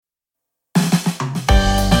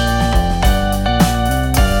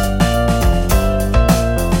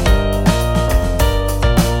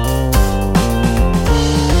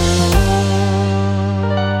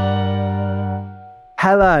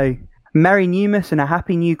Merry Newmas and a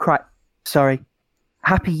Happy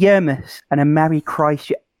Happy Yearmas and a Merry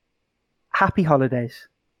Christ. Happy holidays.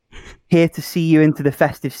 Here to see you into the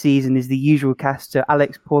festive season is the usual cast. So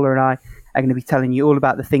Alex, Paula, and I are going to be telling you all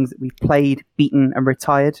about the things that we've played, beaten, and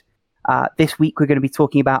retired. This week, we're going to be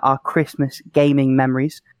talking about our Christmas gaming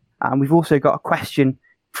memories. We've also got a question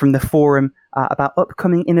from the forum about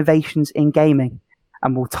upcoming innovations in gaming.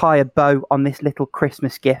 And we'll tie a bow on this little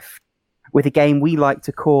Christmas gift with a game we like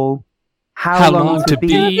to call How Long to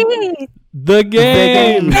Beat the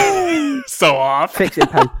Game. So off. Fix it,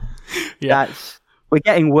 Poe. Yeah. We're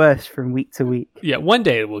getting worse from week to week. Yeah, one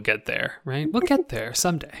day we'll get there, right? We'll get there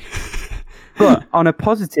someday. But on a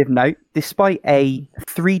positive note, despite a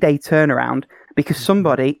 3-day turnaround, because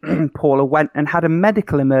somebody, Paula, went and had a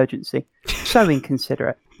medical emergency, so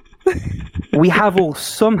inconsiderate, we have all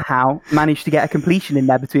somehow managed to get a completion in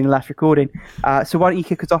there between the last recording. So why don't you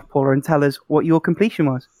kick us off, Paula, and tell us what your completion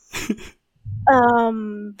was?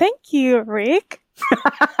 Thank you, Rick.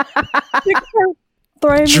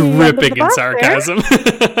 Dripping in sarcasm.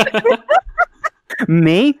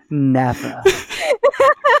 Me? Never.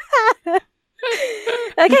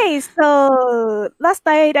 Okay, so last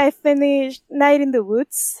night I finished Night in the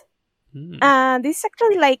Woods. And this is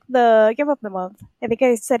actually like the game of the month. I think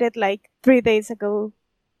I said it like 3 days ago.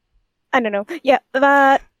 I don't know. Yeah,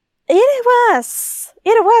 but it was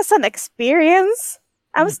an experience.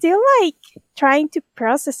 I'm still like trying to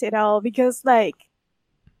process it all because like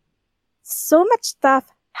so much stuff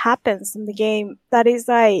happens in the game that is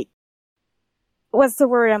like, what's the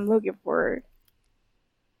word I'm looking for?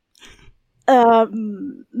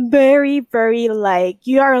 Very, very like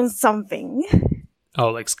you are on something. Oh,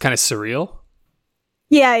 like kind of surreal?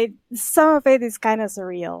 Yeah, some of it is kind of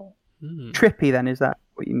surreal. Trippy, then, is that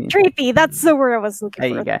what you mean? Trippy, that's the word I was looking for.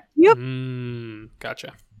 There you go. Yep.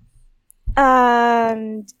 Gotcha.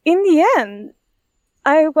 And in the end,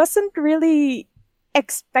 I wasn't really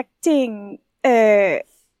expecting this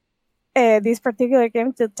particular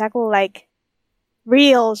game to tackle like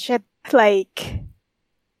real shit, like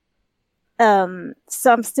so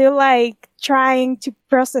I'm still like trying to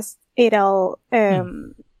process it all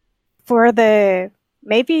for the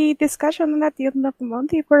maybe discussion at the end of the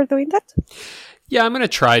month if we're doing that. Yeah, I'm gonna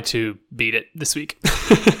try to beat it this week.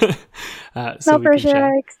 No pressure,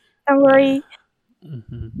 Alex. Don't worry.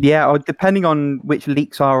 Yeah, or depending on which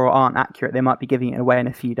leaks are or aren't accurate, they might be giving it away in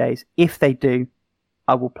a few days. If they do,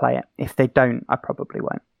 I will play it. If they don't, I probably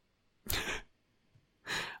won't.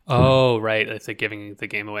 Oh, right. If they're giving the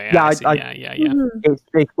game away. Yeah, yeah.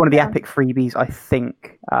 It's one of the epic freebies, I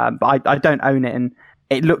think. But I don't own it, and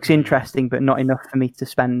it looks interesting, but not enough for me to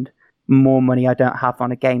spend more money I don't have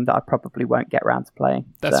on a game that I probably won't get around to playing.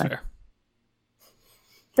 That's fair.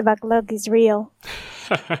 The backlog is real.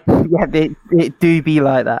 Yeah, it do be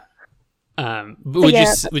like that.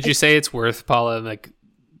 Would you say it's worth, Paula, like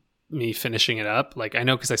me finishing it up? Like I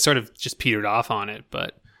know because I sort of just petered off on it,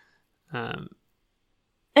 but I'm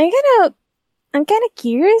kind of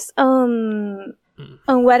curious on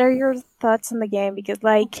what are your thoughts on the game because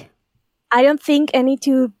like I don't think any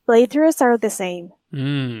two playthroughs are the same.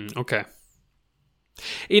 Okay.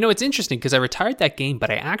 You know, it's interesting because I retired that game, but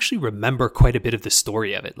I actually remember quite a bit of the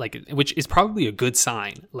story of it, like, which is probably a good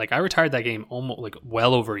sign. Like, I retired that game almost like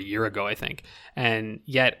well over a year ago, I think. And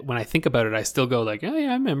yet, when I think about it, I still go like, oh yeah,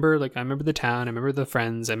 I remember the town, I remember the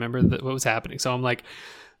friends, I remember what was happening. So I'm like,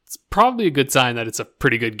 it's probably a good sign that it's a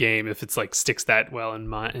pretty good game if it's like sticks that well in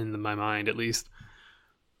my mind at least.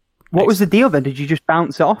 What was the deal then? Did you just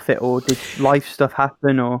bounce it off it, or did life stuff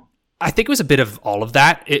happen, or? I think it was a bit of all of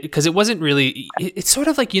that because it wasn't really. It's sort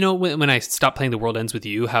of like, you know, when I stopped playing The World Ends With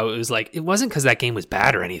You, how it was like it wasn't because that game was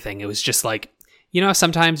bad or anything. It was just like, you know,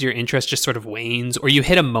 sometimes your interest just sort of wanes, or you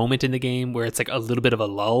hit a moment in the game where it's like a little bit of a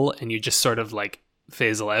lull, and you just sort of like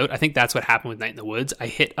fizzle out. I think that's what happened with Night in the Woods. I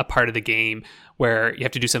hit a part of the game where you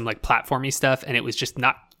have to do some like platformy stuff, and it was just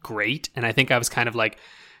not great. And I think I was kind of like,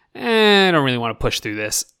 I don't really want to push through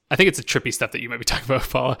this. I think it's the trippy stuff that you might be talking about,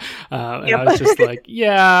 Paula. And I was just like,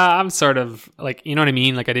 yeah, I'm sort of like, you know what I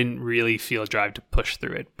mean? Like I didn't really feel a drive to push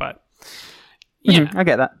through it, but yeah. I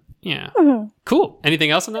get that. Yeah. Cool.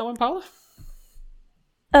 Anything else on that one, Paula?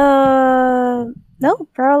 No,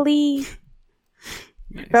 probably.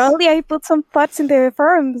 Nice. Probably I put some thoughts in the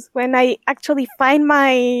forums when I actually find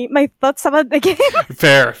my thoughts about the game.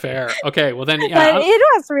 Fair. Okay, well then, yeah. But it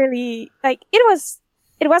was really like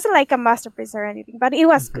it wasn't like a masterpiece or anything, but it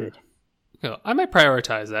was good. Cool. I might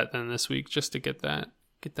prioritize that then this week just to get that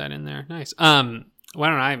in there. Nice. Why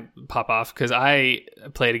don't I pop off because I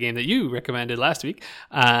played a game that you recommended last week.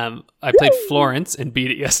 I played Florence and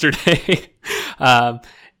beat it yesterday.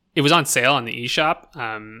 It was on sale on the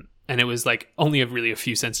eShop. and it was like only really a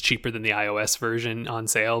few cents cheaper than the iOS version on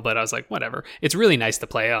sale, but I was like, whatever. It's really nice to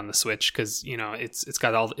play on the Switch because, you know, it's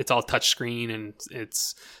all touchscreen, and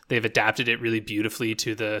they've adapted it really beautifully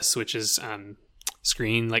to the Switch's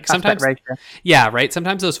screen. Like sometimes, yeah, right.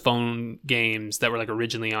 Sometimes those phone games that were like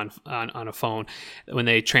originally on a phone, when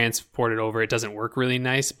they transport it over, it doesn't work really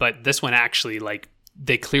nice. But this one actually, like,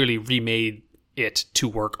 they clearly remade it to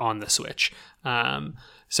work on the Switch.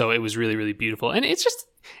 So it was really, really beautiful, and it's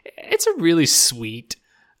a really sweet,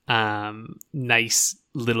 nice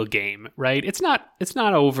little game, right? It's not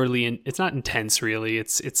overly, it's not intense really.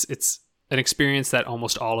 It's an experience that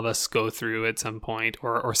almost all of us go through at some point,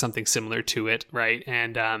 or something similar to it, right?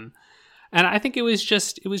 And I think it was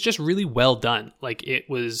just really well done. Like it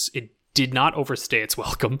did not overstay its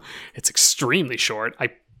welcome. It's extremely short.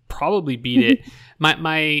 I probably beat it.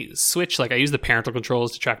 My Switch, like I use the parental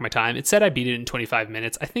controls to track my time. It said I beat it in 25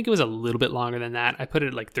 minutes. I think it was a little bit longer than that. I put it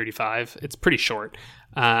at like 35. It's pretty short.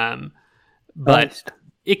 But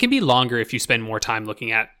it can be longer if you spend more time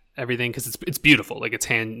looking at everything, because it's beautiful. Like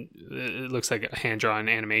it looks like a hand-drawn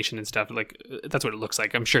animation and stuff. Like that's what it looks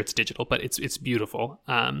like. I'm sure it's digital, but it's beautiful.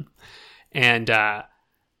 And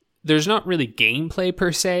there's not really gameplay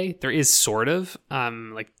per se. There is sort of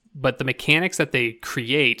but the mechanics that they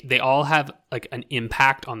create, they all have like an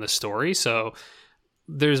impact on the story. So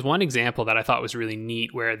there's one example that I thought was really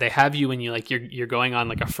neat, where they have you when you're going on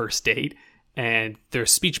like a first date, and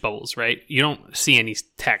there's speech bubbles, right? You don't see any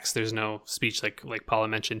text. There's no speech, like Paula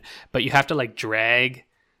mentioned, but you have to like drag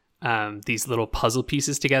these little puzzle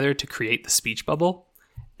pieces together to create the speech bubble.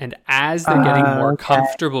 And as they're getting more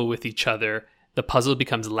comfortable with each other, the puzzle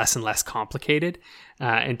becomes less and less complicated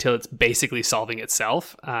until it's basically solving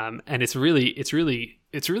itself. And it's really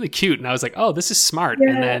cute. And I was like, oh, this is smart.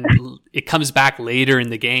 Yeah. And then it comes back later in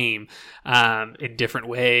the game in different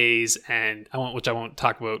ways, and which I won't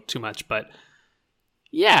talk about too much, but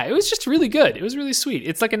yeah, it was just really good. It was really sweet.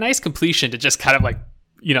 It's like a nice completion to just kind of like,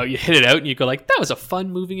 you know, you hit it out and you go like, that was a fun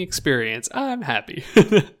moving experience. I'm happy.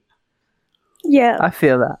 Yeah. I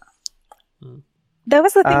feel that. That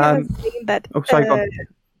was the thing I was saying, that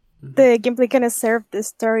the gameplay kind of served the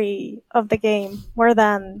story of the game more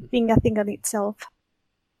than being a thing on itself.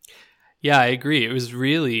 Yeah, I agree. It was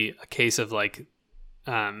really a case of like,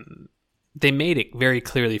 they made it very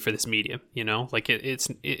clearly for this medium, you know, like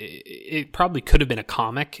it probably could have been a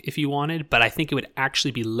comic if you wanted, but I think it would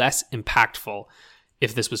actually be less impactful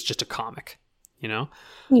if this was just a comic, you know,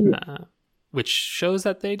 which shows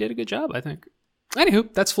that they did a good job, I think.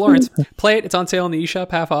 Anywho, that's Florence. Play it. It's on sale in the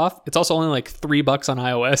eShop, half off. It's also only like $3 on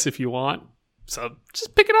iOS if you want. So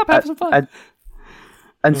just pick it up, have some fun.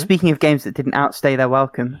 And speaking of games that didn't outstay their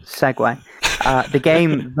welcome, segue. The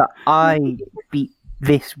game that I beat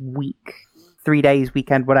this week, 3 days,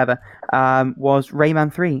 weekend, whatever, was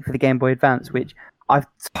Rayman 3 for the Game Boy Advance, which I've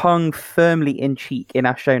tongue firmly in cheek in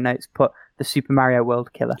our show notes put the Super Mario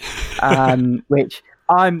World killer, which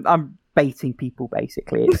I'm baiting people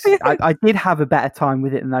basically. I did have a better time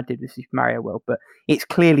with it than I did with Super Mario World, but it's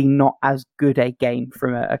clearly not as good a game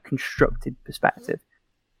from a constructed perspective.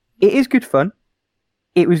 It is good fun.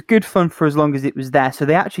 It was good fun for as long as it was there, so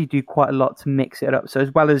they actually do quite a lot to mix it up. So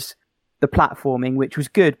as well as the platforming, which was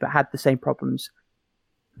good but had the same problems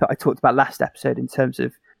that I talked about last episode in terms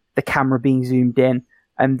of the camera being zoomed in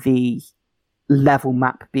and the level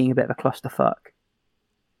map being a bit of a clusterfuck.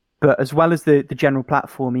 But as well as the general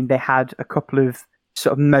platforming, they had a couple of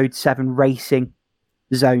sort of Mode 7 racing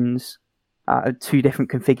zones, 2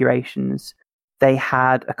 different configurations. They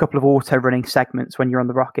had a couple of auto-running segments when you're on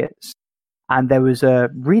the rockets. And there was a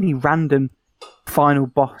really random final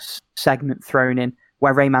boss segment thrown in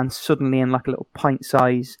where Rayman's suddenly in like a little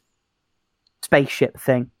pint-sized spaceship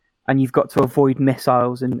thing. And you've got to avoid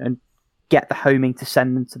missiles and get the homing to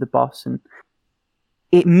send them to the boss. And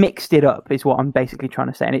it mixed it up, is what I'm basically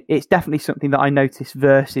trying to say. And it's definitely something that I noticed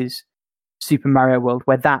versus Super Mario World,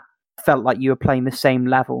 where that felt like you were playing the same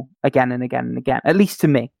level again and again and again, at least to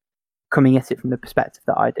me, coming at it from the perspective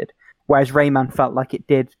that I did. Whereas Rayman felt like it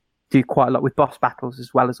did do quite a lot with boss battles,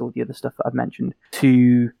 as well as all the other stuff that I've mentioned,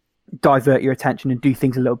 to divert your attention and do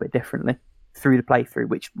things a little bit differently through the playthrough,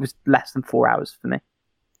 which was less than 4 hours for me.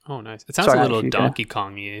 Oh, nice. It sounds a little Donkey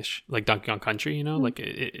Kong-ish, like Donkey Kong Country, you know? Like,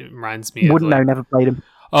 it reminds me Wouldn't know, never played him.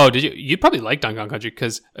 Oh, did you? You'd probably like Donkey Kong Country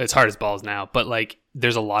because it's hard as balls now, but, like,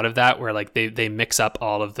 there's a lot of that where, like, they mix up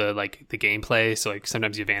all of the, like, the gameplay. So, like,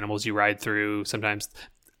 sometimes you have animals you ride through. Sometimes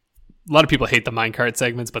a lot of people hate the minecart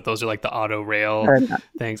segments, but those are, like, the auto rail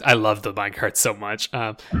things. I love the minecarts so much.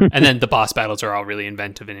 And then the boss battles are all really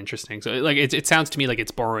inventive and interesting. So, like, it sounds to me like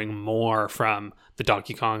it's borrowing more from the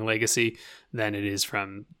Donkey Kong legacy than it is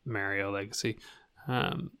from Mario legacy.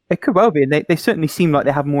 It could well be. They certainly seem like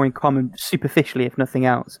they have more in common superficially, if nothing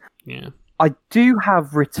else. Yeah. I do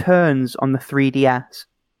have returns on the 3DS.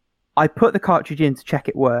 I put the cartridge in to check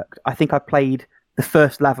it worked. I think I played the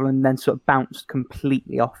first level and then sort of bounced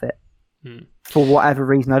completely off it. For whatever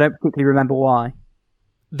reason. I don't particularly remember why.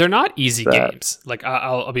 They're not easy games. Like,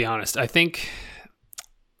 I'll be honest. I think...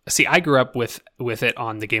 See, I grew up with it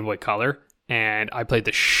on the Game Boy Color, and I played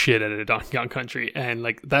the shit out of Donkey Kong Country, and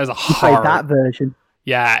like that is a hard... You played that version.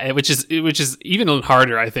 Yeah, which is even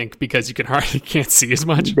harder, I think, because you can't see as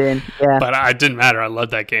much. Yeah. But it didn't matter. I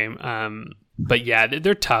loved that game. But yeah,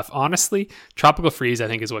 they're tough. Honestly, Tropical Freeze, I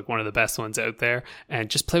think, is like one of the best ones out there. And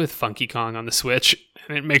just play with Funky Kong on the Switch,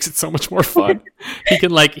 and it makes it so much more fun. he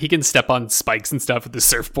can step on spikes and stuff with the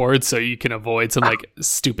surfboard, so you can avoid some like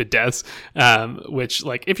stupid deaths. Which,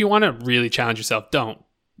 like, if you want to really challenge yourself, don't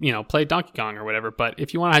play Donkey Kong or whatever. But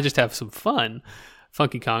if you want to just have some fun,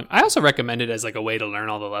 Funky Kong. I also recommend it as like a way to learn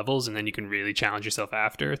all the levels, and then you can really challenge yourself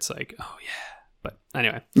after. It's like, oh yeah. But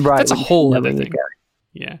anyway, right, that's a whole other thing.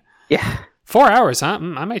 Yeah. 4 hours, huh?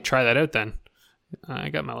 I might try that out then. I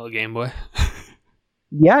got my little Game Boy.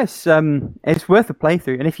 Yes, it's worth a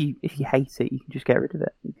playthrough, and if you hate it, you can just get rid of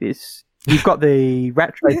it. You've got the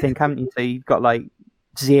retro thing, haven't you? So you've got like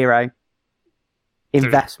 0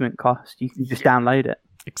 investment cost. You can just download it.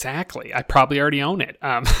 Exactly. I probably already own it.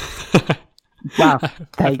 Wow,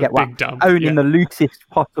 there you get one. Own in the loosest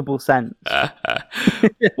possible sense.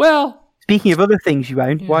 Well, speaking of other things you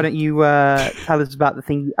own, why don't you tell us about the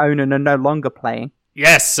thing you own and are no longer playing?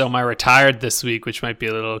 Yes, so my retired this week, which might be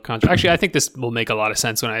a little controversial. Actually, I think this will make a lot of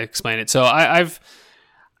sense when I explain it. So I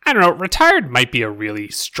don't know, retired might be a really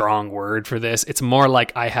strong word for this. It's more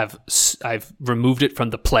like I've removed it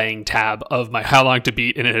from the playing tab of my How Long to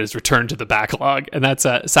Beat, and it has returned to the backlog, and that's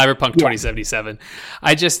Cyberpunk 2077.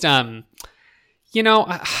 I just I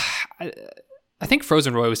think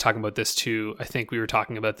Frozen Roy was talking about this too. I think we were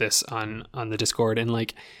talking about this on the Discord, and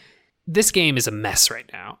like this game is a mess right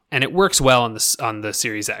now, and it works well on the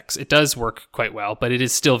Series X. It does work quite well, but it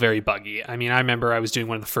is still very buggy. I mean, I remember I was doing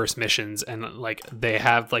one of the first missions, and like they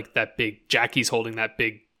have like that big Jackie's holding that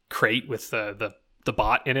big crate with the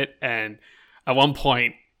bot in it, and at one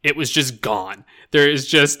point it was just gone. There is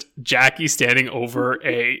just Jackie standing over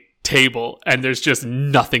a table, and there's just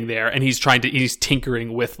nothing there, and he's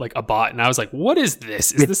tinkering with like a bot, and I was like, what is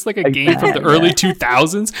this? Is this like a game from the early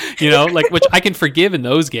 2000s? Like, which I can forgive in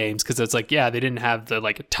those games, because it's like, yeah, they didn't have the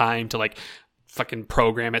like time to like fucking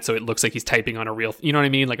program it so it looks like he's typing on a real, you know what I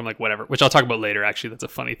mean? Like, I'm like, whatever, which I'll talk about later. Actually, that's a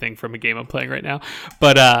funny thing from a game I'm playing right now.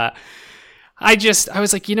 But I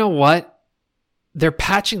was like, you know what? They're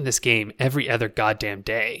patching this game every other goddamn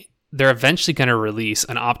day. They're eventually going to release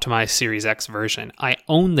an optimized Series X version. I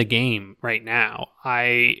own the game right now.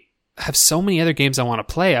 I have so many other games I want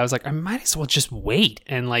to play. I was like, I might as well just wait.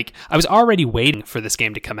 And like, I was already waiting for this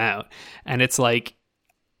game to come out. And it's like,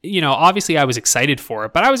 obviously I was excited for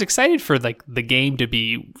it, but I was excited for like the game to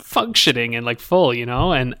be functioning and like full,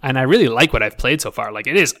 and I really like what I've played so far. Like,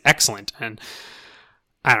 it is excellent. And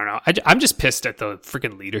I don't know. I'm just pissed at the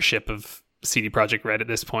freaking leadership of CD Projekt Red at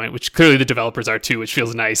this point, which clearly the developers are too, which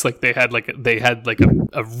feels nice. Like they had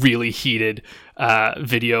a really heated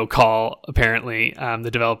video call, apparently, the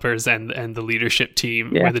developers and the leadership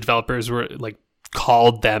team, where the developers were like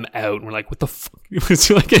called them out and were like, what the fuck? It was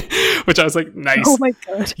like, which I was like, nice. Oh my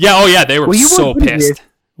god. Yeah, oh yeah, they were so pissed.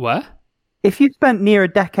 What? If you spent near a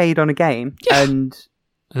decade on a game and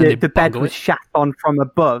the bed was shat on from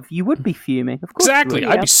above, you would be fuming. Of course, exactly.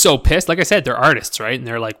 I'd be so pissed. Like I said, they're artists, right? And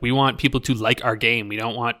they're like, we want people to like our game. We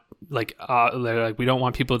don't want we don't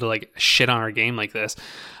want people to like shit on our game like this.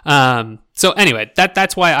 So anyway,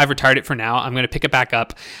 that's why I've retired it for now. I'm going to pick it back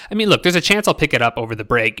up. I mean, look, there's a chance I'll pick it up over the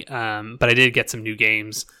break. But I did get some new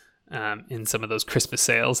games in some of those Christmas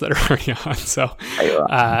sales that are already on. So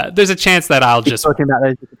there's a chance that I'll just talking about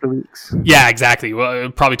those in a couple of weeks. Yeah, exactly.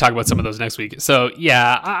 We'll probably talk about some of those next week. So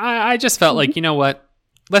yeah, I just felt like, you know what?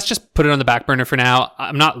 Let's just put it on the back burner for now.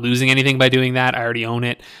 I'm not losing anything by doing that. I already own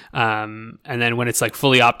it. And then when it's like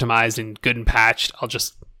fully optimized and good and patched, I'll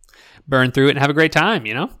just burn through it and have a great time,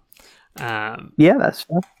 Yeah, that's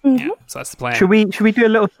fair. Yeah, so that's the plan. Should we do a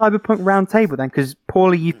little Cyberpunk round table then? Because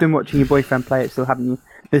Paulie, you've been watching your boyfriend play it still, haven't you?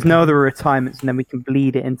 There's no other retirements, and then we can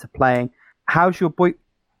bleed it into playing. How's your boy?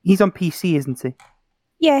 He's on PC, isn't he?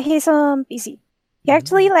 Yeah, he's on PC. He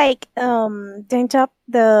actually turned up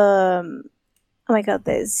the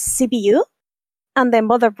the CPU and the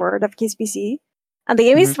motherboard of his PC, and the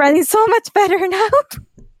game is running so much better now.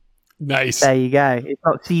 Nice. There you go. It's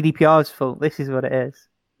not CDPR's fault. This is what it is.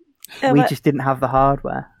 We just didn't have the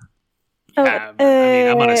hardware. I mean,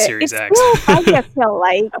 I'm on a Series X. I feel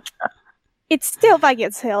like it's still buggy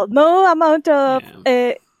as hell. No amount of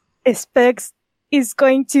specs is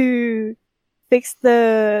going to fix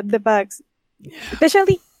the bugs. Yeah.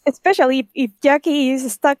 Especially if Jackie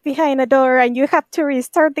is stuck behind a door and you have to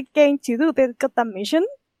restart the game to do the goddamn mission.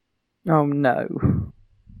 Oh no.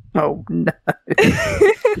 Oh no.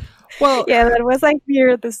 Well, yeah, that was like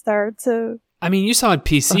weird at the start. So I mean, you saw on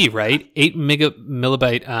PC, right? 8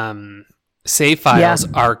 millibyte save files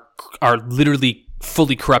are literally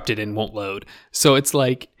fully corrupted and won't load. So it's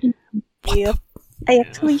like, yep. I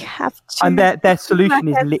actually have to. And their solution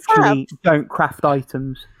is literally don't craft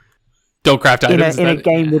items. Don't craft items in a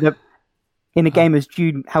game in a game, as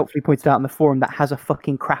Jude helpfully pointed out on the forum, that has a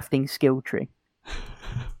fucking crafting skill tree.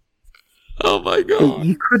 Oh my god!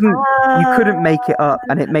 You couldn't make it up,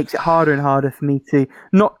 and it makes it harder and harder for me to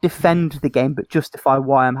not defend the game, but justify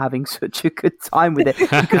why I'm having such a good time with it.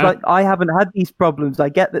 Because I haven't had these problems. I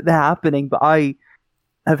get that they're happening, but I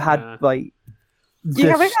have had like. You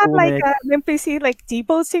haven't had like an NPC like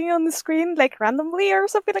deposing on the screen like randomly or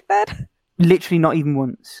something like that? Literally not even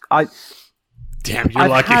once. Damn, you're I've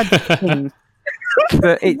lucky. Had things,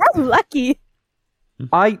 but You're lucky.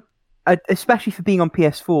 Especially for being on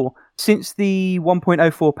PS4, since the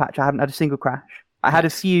 1.04 patch, I haven't had a single crash. I had a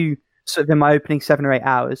few sort of in my opening 7 or 8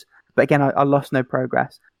 hours, but again, I lost no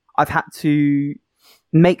progress. I've had to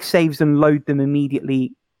make saves and load them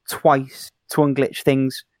immediately twice to unglitch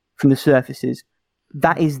things from the surfaces.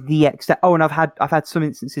 That is the extent. Oh, and I've had some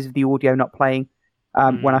instances of the audio not playing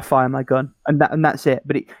when I fire my gun, and that's it.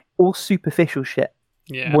 But all superficial shit.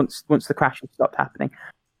 Yeah. Once the crashing stopped happening,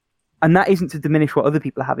 and that isn't to diminish what other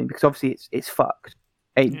people are having, because obviously it's fucked.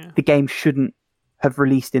 The game shouldn't have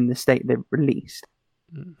released in the state they've released.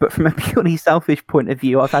 But from a purely selfish point of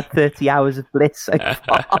view, I've had 30 hours of bliss so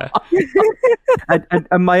far. and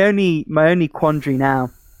my only quandary now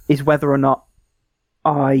is whether or not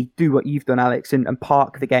I do what you've done, Alex, and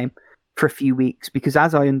park the game for a few weeks, because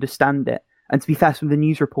as I understand it, and to be fair, some of the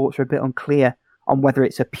news reports are a bit unclear on whether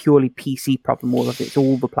it's a purely PC problem or if it's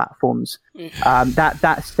all the platforms.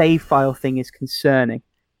 That save file thing is concerning.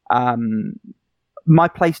 My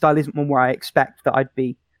playstyle isn't one where I expect that I'd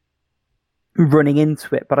be running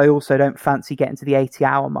into it, but I also don't fancy getting to the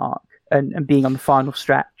 80-hour mark and being on the final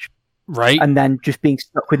stretch. Right. And then just being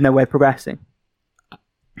stuck with no way of progressing.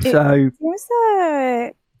 So seems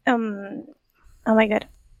oh my god.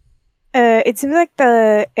 It seems like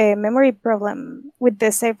the memory problem with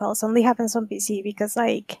the save files only happens on PC, because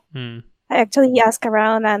like I actually asked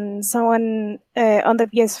around and someone on the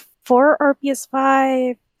PS4 or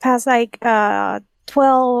PS5 has like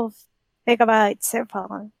 12 megabyte save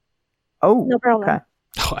file. Oh, no problem. Okay.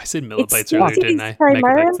 Oh, I said millibytes earlier, didn't I?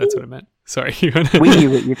 Megabytes, that's what I meant. Sorry. We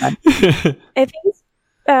knew what you meant. I think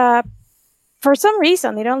for some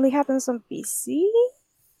reason it only happens on PC,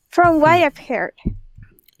 from what I've heard.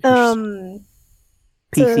 PC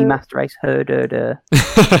Master Race heard.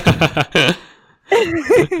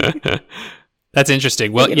 That's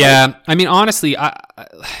interesting. Well, yeah. I mean, honestly, I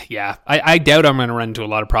doubt I'm going to run into a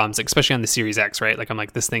lot of problems, especially on the Series X, right? Like, I'm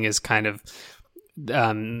like, this thing is kind of,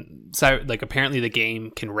 so like, apparently the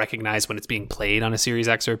game can recognize when it's being played on a Series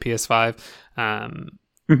X or a PS5,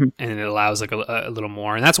 and it allows like a little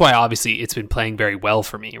more, and that's why obviously it's been playing very well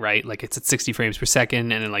for me, right? Like, it's at 60 frames per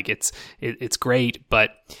second, and then like it's great,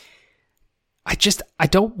 but I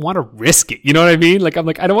don't want to risk it. You know what I mean? Like, I'm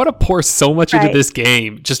like, I don't want to pour so much into this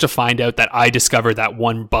game just to find out that I discovered that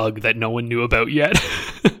one bug that no one knew about yet.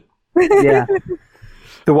 Yeah.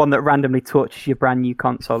 The one that randomly torches your brand new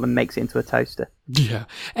console and makes it into a toaster. Yeah.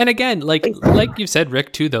 And again, like you said,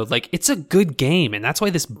 Rick, too, though, like, it's a good game, and that's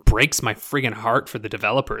why this breaks my friggin' heart for the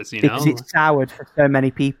developers, you know? Because it's soured for so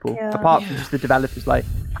many people. Yeah. Apart from just the developers. Like,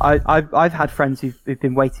 I've had friends who've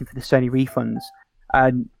been waiting for the Sony refunds,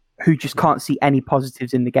 and who just can't see any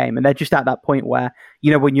positives in the game. And they're just at that point where,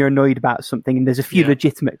 you know, when you're annoyed about something and there's a few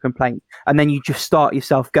legitimate complaints, and then you just start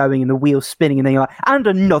yourself going and the wheel's spinning, and then you're like, and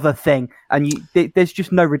another thing. And there's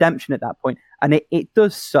just no redemption at that point. And it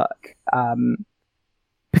does suck.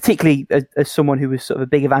 Particularly as someone who was sort of a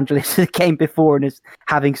big evangelist of the game before and is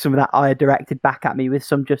having some of that ire directed back at me with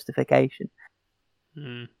some justification.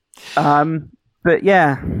 But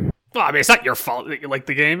yeah. Well, I mean, it's not your fault that you like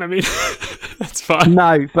the game. I mean, that's fine.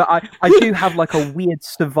 No, but I do have like a weird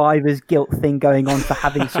survivor's guilt thing going on for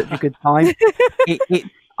having such a good time.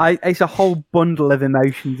 It's a whole bundle of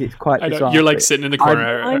emotions. It's quite bizarre. You're like sitting in the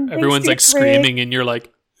corner, everyone's like screaming, and you're like,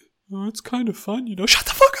 oh, it's kind of fun, you know? Shut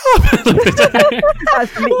the fuck up!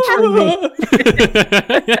 That's literally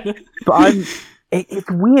me. But it's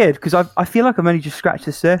weird because I feel like I've only just scratched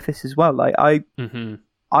the surface as well. Like I'm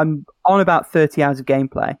on about 30 hours of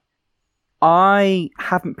gameplay. I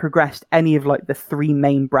haven't progressed any of like the 3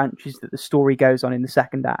 main branches that the story goes on in the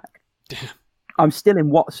second act. Damn. I'm still in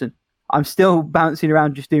Watson. I'm still bouncing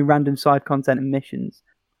around just doing random side content and missions.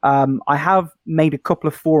 I have made a couple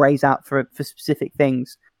of forays out for specific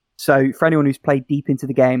things. So for anyone who's played deep into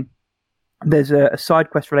the game, there's a side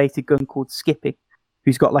quest related gun called Skippy,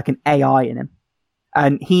 who's got like an AI in him.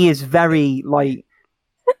 And he is very like,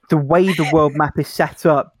 the way the world map is set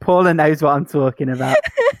up, Paula knows what I'm talking about.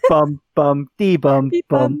 Bum, bum, dee-bum,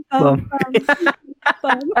 bum, bum.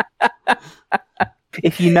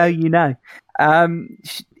 If you know, you know.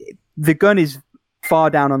 The gun is far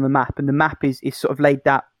down on the map, and the map is sort of laid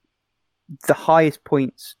that the highest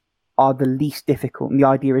points are the least difficult. And the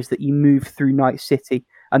idea is that you move through Night City,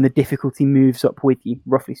 and the difficulty moves up with you,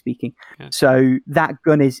 roughly speaking. Yeah. So that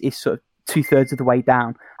gun is sort of 2/3 of the way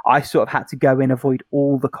down. I sort of had to go in, avoid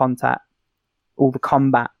all the contact, all the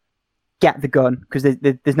combat, get the gun, because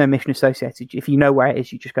there's no mission associated. If you know where it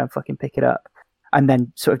is, you just go and fucking pick it up, and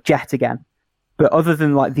then sort of jet again. But other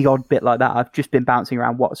than like the odd bit like that, I've just been bouncing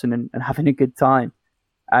around Watson and having a good time,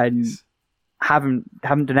 and haven't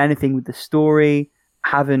done anything with the story.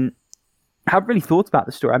 Haven't really thought about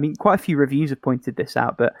the story. I mean, quite a few reviews have pointed this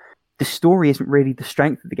out, but the story isn't really the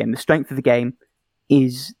strength of the game. The strength of the game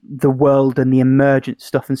is the world and the emergent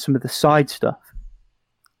stuff and some of the side stuff.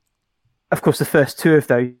 Of course, the first 2 of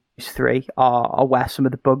those 3 are where some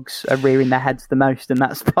of the bugs are rearing their heads the most, and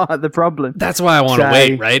that's part of the problem. That's why I want to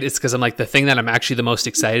wait, right? It's because I'm like, the thing that I'm actually the most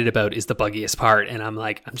excited about is the buggiest part, and I'm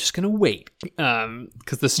like, I'm just gonna wait,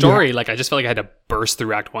 because the story, like, I just felt like I had to burst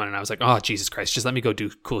through Act 1, and I was like, oh Jesus Christ, just let me go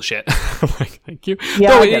do cool shit. I'm like, thank you. Yeah,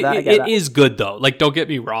 no, I get that. It is good though. Like, don't get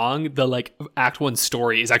me wrong, the like Act 1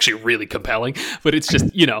 story is actually really compelling, but it's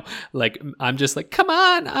just, you know, like, I'm just like, come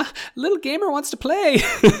on, little gamer wants to play.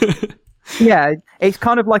 Yeah, it's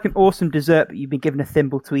kind of like an awesome dessert, but you've been given a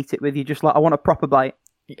thimble to eat it with. You're just like, I want a proper bite.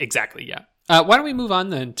 Exactly, yeah. Why don't we move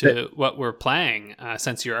on then to what we're playing,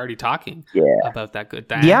 since you're already talking about that good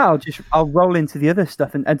thing? Yeah, I'll roll into the other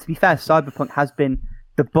stuff. And to be fair, Cyberpunk has been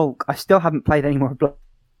the bulk. I still haven't played any more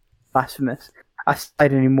Blasphemous. I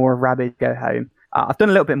played any more of Rabbids Go Home. I've done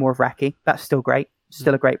a little bit more of Reki. That's still great.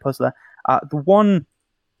 Still a great puzzler. The one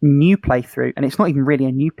new playthrough, and it's not even really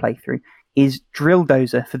a new playthrough, is Drill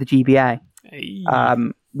Dozer for the GBA,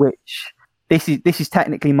 which this is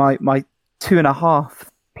technically my 2.5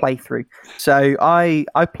 playthrough. So I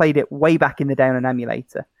played it way back in the day on an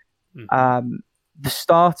emulator. The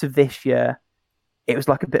start of this year, it was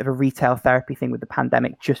like a bit of a retail therapy thing with the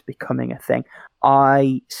pandemic just becoming a thing.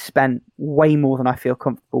 I spent way more than I feel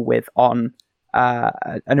comfortable with on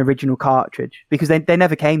an original cartridge, because they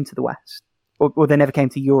never came to the West, or they never came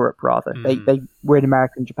to Europe rather. They were in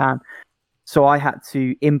America and Japan. So I had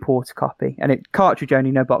to import a copy, and it cartridge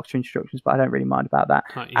only, no box instructions, but I don't really mind about that.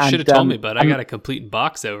 You should have told me, but I got a complete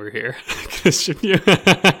box over here. Shouldn't you?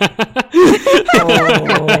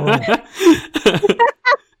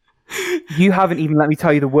 You haven't even let me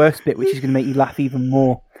tell you the worst bit, which is going to make you laugh even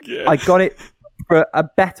more. Yeah. I got it for a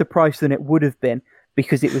better price than it would have been,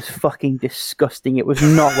 because it was fucking disgusting. It was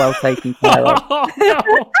not well taken care of.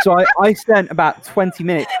 No. So I spent about 20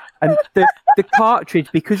 minutes, and the cartridge,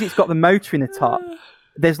 because it's got the motor in the top,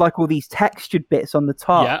 there's like all these textured bits on the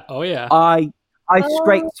top. Yeah, oh yeah. I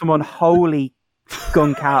scraped some unholy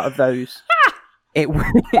gunk out of those. It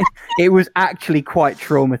was actually quite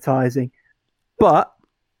traumatizing. But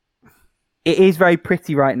it is very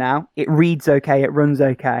pretty right now. It reads okay, it runs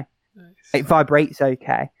okay. Nice. It vibrates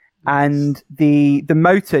okay. And the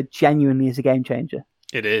motor genuinely is a game changer.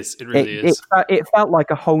 It is. It really is. It felt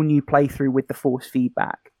like a whole new playthrough with the force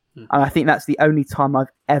feedback. And I think that's the only time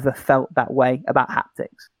I've ever felt that way about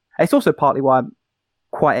haptics. It's also partly why I'm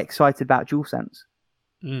quite excited about DualSense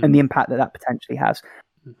and the impact that potentially has.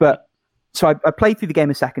 But so I played through the game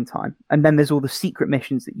a second time, and then there's all the secret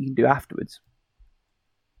missions that you can do afterwards.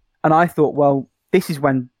 And I thought, well, this is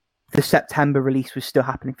when the September release was still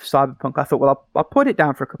happening for Cyberpunk. I thought, well, I'll put it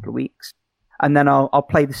down for a couple of weeks, and then I'll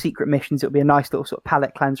play the secret missions. It'll be a nice little sort of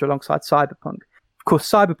palette cleanser alongside Cyberpunk. Of course,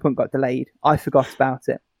 Cyberpunk got delayed. I forgot about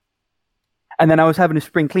it. And then I was having a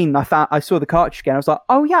spring clean, and I saw the cartridge again. I was like,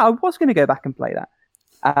 oh yeah, I was going to go back and play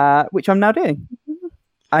that, which I'm now doing.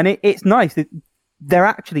 And it's nice. They're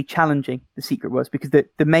actually challenging, the secret was, because the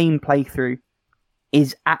main playthrough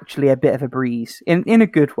is actually a bit of a breeze in a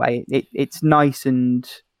good way. It's nice and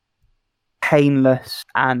painless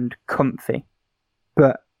and comfy.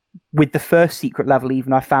 But with the first secret level,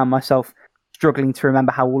 even, I found myself struggling to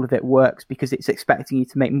remember how all of it works, because it's expecting you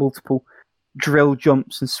to make multiple drill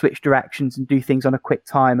jumps and switch directions and do things on a quick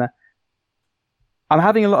timer. I'm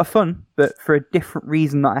having a lot of fun, but for a different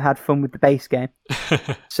reason that I had fun with the base game.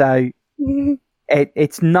 So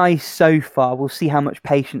It's nice so far. We'll see how much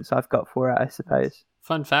patience I've got for it, I suppose.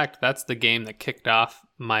 Fun fact, that's the game that kicked off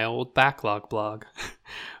my old backlog blog.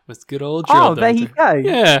 Was good old Drill there you go.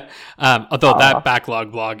 Yeah. Although that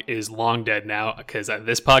backlog blog is long dead now because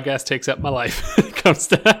this podcast takes up my life when it comes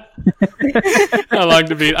to how long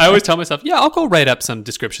to beat. I always tell myself, yeah, I'll go write up some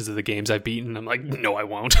descriptions of the games I've beaten. I'm like, no, I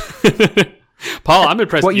won't. Paul, I'm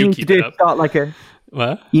impressed what you need keep to do it is up. start like a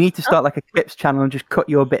What? You need to start like a clips channel and just cut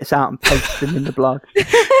your bits out and paste them in the blog.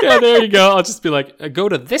 Yeah, there you go. I'll just be like, go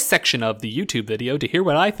to this section of the YouTube video to hear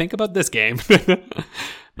what I think about this game.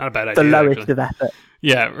 Not a bad idea. The lowest actually. of effort.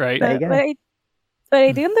 Yeah, right. There you go. What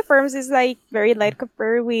I do in the forums is like very light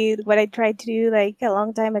compared with what I tried to do like a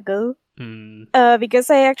long time ago. Because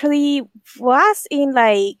I actually was in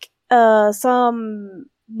like some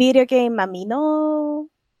video game Amino,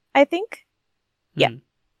 I think. Yeah.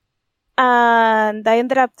 And I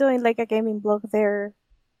ended up doing like a gaming blog there.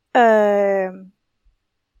 And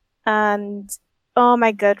oh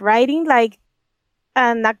my god, writing like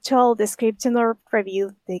an actual description or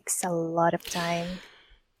review takes a lot of time.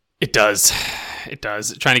 It does. It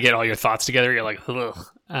does. Trying to get all your thoughts together, you're like, ugh.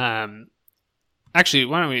 Actually,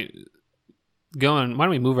 why don't we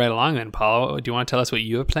move right along then, Paulo? Do you want to tell us what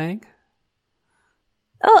you are playing?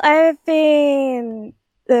 Oh, I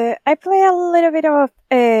play a little bit of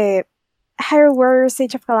Hyrule Warriors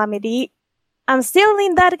Age of Calamity. I'm still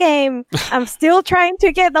in that game. I'm still trying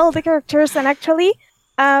to get all the characters, and actually,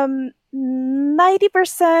 90%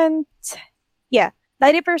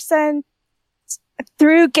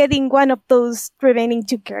 through getting one of those remaining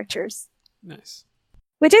 2 characters. Nice.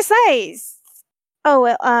 Which is nice. Oh,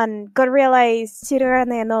 well, and got realized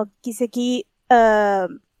Shirogane no Kiseki,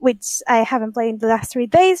 which I haven't played in the last 3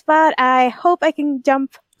 days, but I hope I can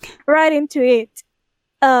jump right into it.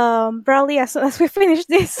 Probably as soon as we finish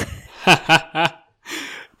this.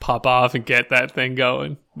 Pop off and get that thing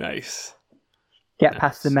going. Nice. Get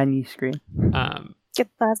past the menu screen. Get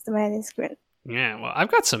past the menu screen. Yeah, well,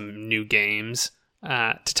 I've got some new games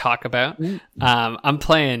to talk about. I'm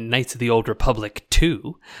playing Knights of the Old Republic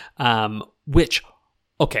 2, which,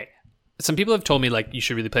 okay, some people have told me like you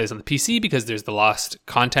should really play this on the PC because there's the lost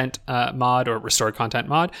content mod or restored content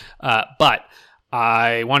mod, but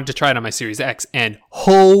I wanted to try it on my Series X, and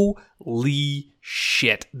holy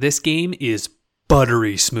shit, this game is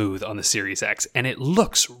buttery smooth on the Series X, and it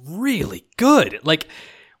looks really good. Like,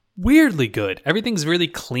 weirdly good. Everything's really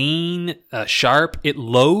clean, sharp. It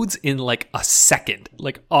loads in like a second.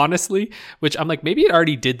 Like, honestly, which I'm like, maybe it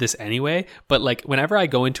already did this anyway, but like whenever I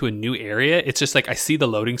go into a new area, it's just like I see the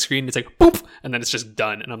loading screen, it's like boop, and then it's just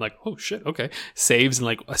done. And I'm like, oh shit, okay. Saves in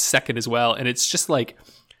like a second as well. And it's just like,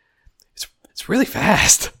 it's really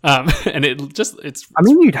fast. And it's I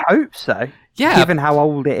mean, you'd hope so. Yeah. Given how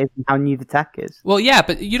old it is and how new the tech is. Well, yeah,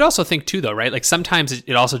 but you'd also think too, though, right? Like sometimes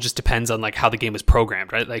it also just depends on like how the game was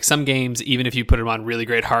programmed, right? Like some games, even if you put them on really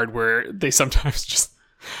great hardware, they sometimes just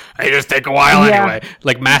take a while anyway.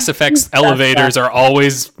 Like Mass Effect's elevators are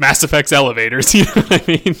always Mass Effect's elevators. You know what I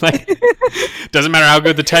mean? Like, doesn't matter how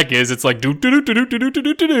good the tech is. It's like do do do do do do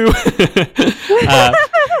do do do.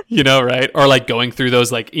 You know, right? Or like going through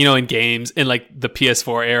those, like, you know, in games in like the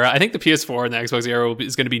PS4 era. I think the PS4 and the Xbox era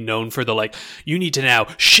is going to be known for the like, you need to now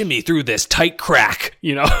shimmy through this tight crack.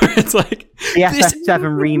 You know, it's like the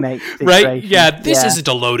FF7 remake situation. Right? Yeah, this isn't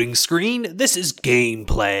a loading screen. This is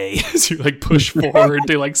gameplay. As you like push forward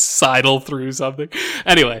to like sidle through something.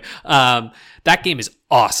 Anyway, that game is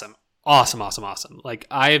awesome. Awesome. Like,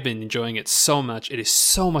 I have been enjoying it so much. It is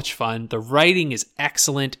so much fun. The writing is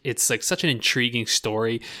excellent. It's like such an intriguing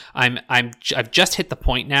story. I've just hit the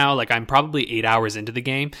point now. Like, I'm probably 8 hours into the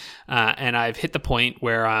game, and I've hit the point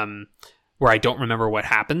where I don't remember what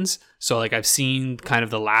happens. So like, I've seen kind of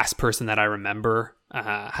the last person that I remember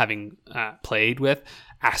having played with,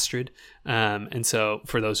 Astrid. And so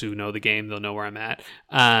for those who know the game, they'll know where I'm at.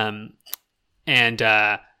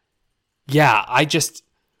 Yeah, I just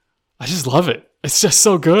love it. It's just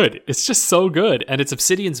so good. It's just so good. And it's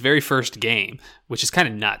Obsidian's very first game, which is kind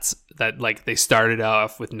of nuts that like they started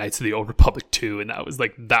off with Knights of the Old Republic 2, and that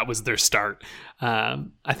was their start. I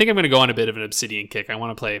think I'm going to go on a bit of an Obsidian kick. I want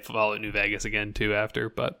to play Fallout New Vegas again too after,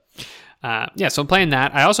 but yeah, so I'm playing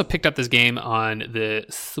that. I also picked up this game on the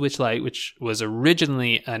Switch Lite, which was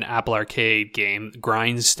originally an Apple Arcade game,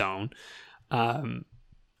 Grindstone.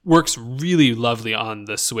 Works really lovely on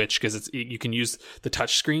the Switch because you can use the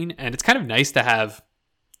touchscreen, and it's kind of nice to have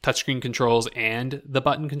touchscreen controls and the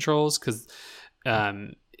button controls because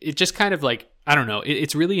it just kind of like, I don't know,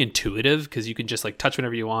 it's really intuitive because you can just like touch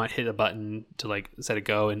whenever you want, hit a button to like set it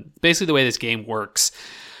go, and basically the way this game works.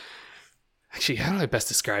 Actually, how do I best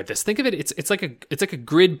describe this? Think of it. It's like a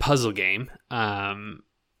grid puzzle game,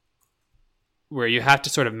 where you have to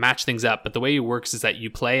sort of match things up. But the way it works is that you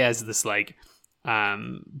play as this like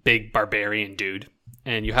big barbarian dude,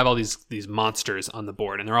 and you have all these monsters on the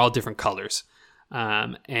board, and they're all different colors.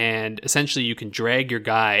 And essentially, you can drag your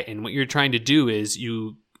guy, and what you're trying to do is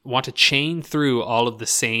you want to chain through all of the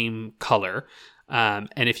same color. And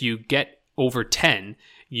if you get over 10,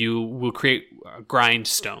 you will create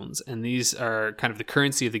grindstones, and these are kind of the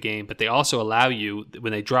currency of the game, but they also allow you,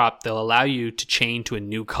 when they drop, they'll allow you to chain to a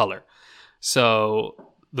new color. So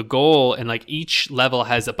the goal, and like each level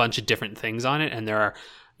has a bunch of different things on it, and there are,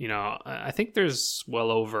 I think there's well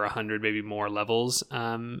over 100, maybe more levels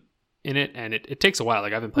in it, and it takes a while.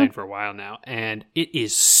 Like I've been playing for a while now, and it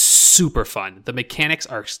is super fun. The mechanics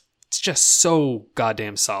are just so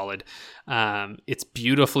goddamn solid. It's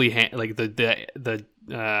beautifully like the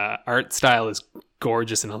art style is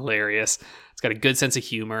gorgeous and hilarious. It's got a good sense of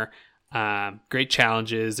humor. Great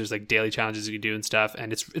challenges. There's like daily challenges you can do and stuff,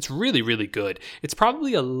 and it's really, really good. It's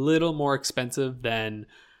probably a little more expensive than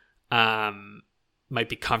might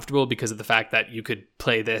be comfortable because of the fact that you could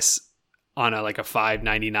play this on a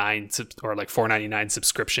 $5.99 or like $4.99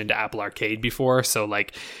 subscription to Apple Arcade before. So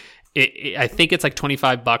like I think it's like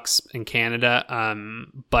 $25 in Canada,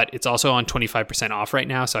 but it's also on 25% off right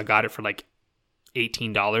now. So I got it for like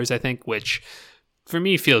 $18, I think, which for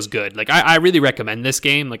me feels good. Like I really recommend this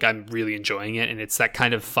game. Like I'm really enjoying it, and it's that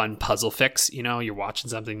kind of fun puzzle fix. You're watching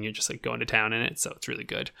something, and you're just like going to town in it. So it's really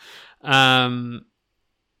good.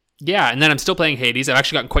 Yeah, and then I'm still playing Hades. I've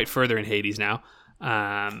actually gotten quite further in Hades now.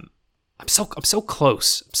 I'm so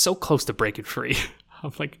close. I'm so close to breaking free.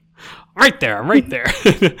 I'm like right there. I'm right there.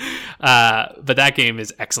 But that game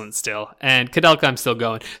is excellent still. And Kudelka, I'm still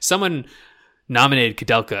going. Someone nominated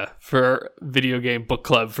Kudelka for Video Game Book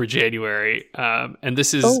Club for January. And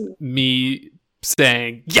this is me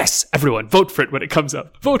saying, yes, everyone, vote for it when it comes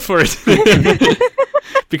up. Vote for it.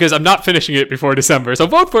 Because I'm not finishing it before December. So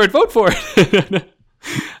vote for it.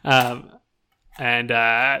 And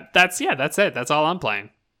that's it. That's all I'm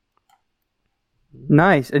playing.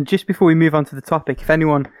 Nice. And just before we move on to the topic, if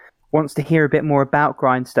anyone wants to hear a bit more about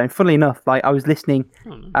Grindstone, funnily enough, like I was listening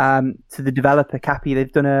to the developer Cappy.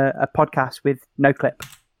 They've done a podcast with NoClip.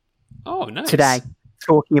 Oh, nice. Today,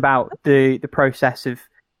 talking about the process of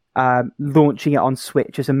launching it on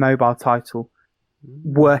Switch as a mobile title,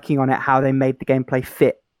 working on it, how they made the gameplay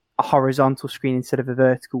fit a horizontal screen instead of a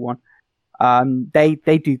vertical one.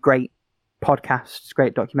 They do great podcasts,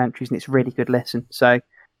 great documentaries, and it's a really good listen. So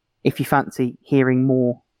if you fancy hearing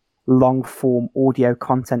more long-form audio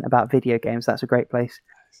content about video games, that's a great place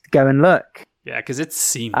to go and look. Yeah, because it's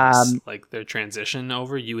seamless. Like their transition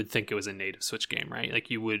over, you would think it was a native Switch game, right?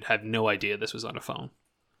 Like you would have no idea this was on a phone.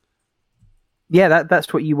 Yeah,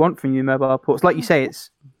 that's what you want from your mobile ports. Like you say,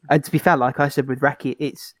 it's to be fair, like I said with Reki,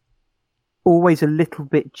 it's always a little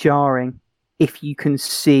bit jarring if you can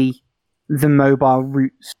see the mobile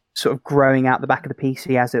roots sort of growing out the back of the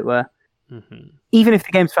PC, as it were. Mm-hmm. Even if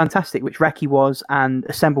the game's fantastic, which Reki was, and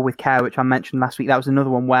Assemble with Care, which I mentioned last week, that was another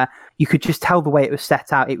one where you could just tell the way it was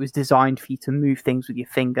set out. It was designed for you to move things with your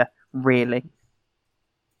finger, really.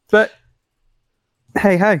 But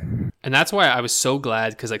hey ho. And that's why I was so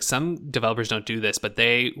glad, because like some developers don't do this, but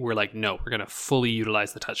they were like, no, we're going to fully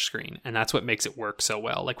utilize the touchscreen. And that's what makes it work so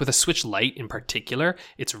well. Like with a Switch Lite in particular,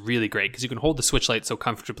 it's really great because you can hold the Switch Lite so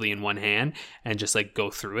comfortably in one hand and just like go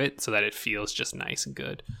through it so that it feels just nice and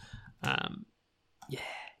good.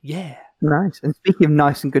 Yeah. Nice. And speaking of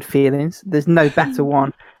nice and good feelings, there's no better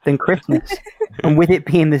one than Christmas. And with it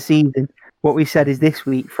being the season, what we said is this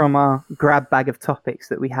week, from our grab bag of topics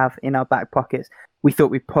that we have in our back pockets, we thought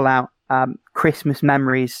we'd pull out Christmas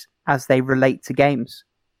memories as they relate to games.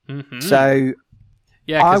 Mm-hmm. So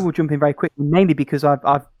yeah, I will jump in very quickly, mainly because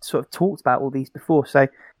I've sort of talked about all these before. So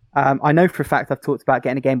I know for a fact I've talked about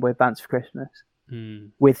getting a Game Boy Advance for Christmas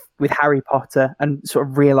with Harry Potter and sort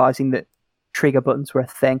of realising that trigger buttons were a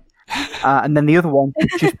thing. And then the other one,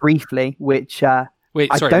 just briefly, which...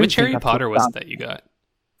 Wait, sorry, which Harry Potter was it that you got?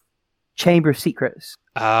 Chamber of Secrets.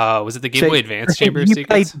 Oh, was it the Game Boy Advance Chamber of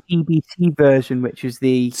Secrets? You played the BBC version, which is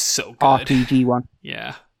so RPG one.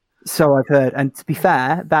 Yeah. So I've heard. And to be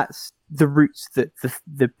fair, that's the roots that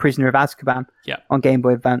the Prisoner of Azkaban on Game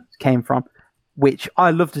Boy Advance came from, which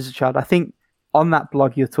I loved as a child. I think on that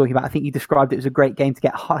blog you're talking about, I think you described it as a great game to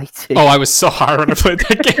get high to. Oh, I was so high when I played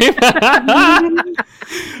that game.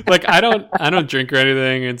 Like I don't drink or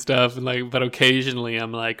anything and stuff, and like, but occasionally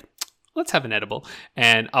I'm like, let's have an edible.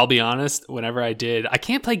 And I'll be honest, whenever I did, I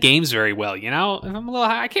can't play games very well. You know, if I'm a little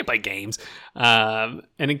high, I can't play games. And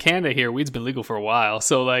in Canada here, weed's been legal for a while,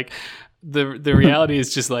 so like the reality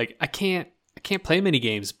is just like I can't can't play mini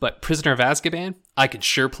games, but Prisoner of Azkaban, I can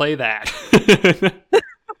sure play that.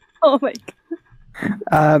 Oh my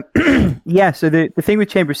god. Yeah, so the thing with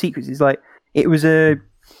Chamber of Secrets is like it was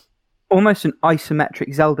almost an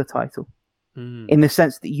isometric Zelda title in the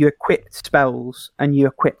sense that you equipped spells and you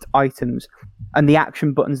equipped items and the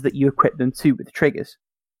action buttons that you equipped them to with the triggers.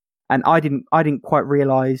 And I didn't quite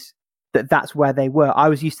realize that that's where they were. I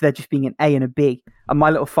was used to there just being an A and a B, and my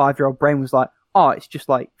little 5-year-old brain was like, oh, it's just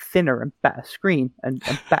like thinner and better screen and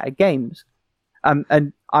better games.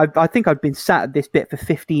 And I think I'd been sat at this bit for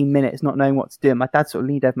 15 minutes not knowing what to do. And my dad sort of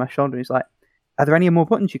leaned over my shoulder and he's like, are there any more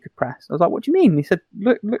buttons you could press? I was like, what do you mean? And he said,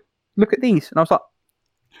 look at these. And I was like,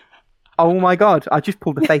 oh my God, I just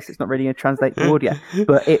pulled a face that's not really going to translate to audio,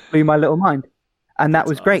 but it blew my little mind. And that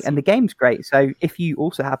was great. Awesome. And the game's great. So if you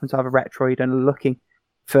also happen to have a Retroid and are looking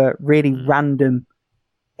for really random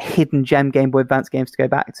hidden gem Game Boy Advance games to go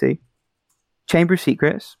back to, Chamber of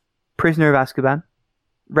Secrets, Prisoner of Azkaban,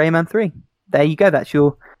 Rayman 3. There you go. That's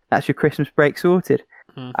your Christmas break sorted.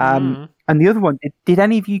 Mm-hmm. And the other one, did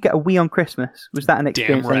any of you get a Wii on Christmas? Was that an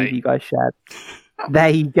experience any of you guys shared? There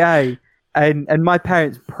you go. And my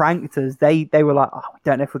parents pranked us. They were like, oh, we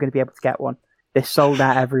don't know if we're going to be able to get one. They're sold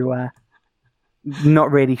out everywhere.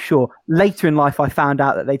 Not really sure. Later in life, I found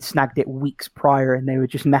out that they'd snagged it weeks prior and they were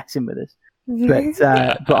just messing with us.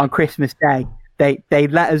 But on Christmas Day, they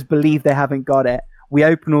let us believe they haven't got it. We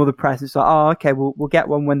open all the presents, like, oh, okay, we'll get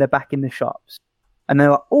one when they're back in the shops. And they're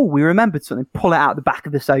like, oh, we remembered something. Pull it out the back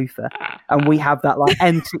of the sofa. And we have that like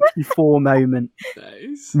N64 moment.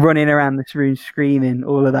 Nice. Running around this room screaming,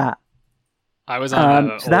 all of that. I was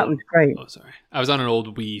on so that was great. Oh, sorry. I was on an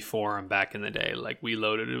old Wii forum back in the day, like Wii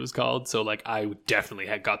Loaded it was called. So like I definitely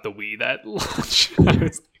had got the Wii that launch.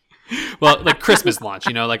 Well, like Christmas launch,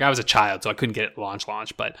 like I was a child, so I couldn't get it launch,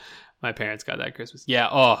 but my parents got that Christmas. Yeah.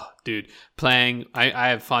 Oh, dude, playing. I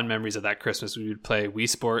have fond memories of that Christmas. We would play Wii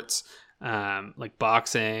Sports, like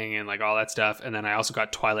boxing and like all that stuff. And then I also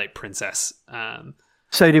got Twilight Princess.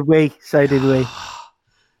 So did we.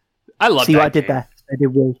 I love that. See what I did game. there.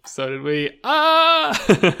 So did we.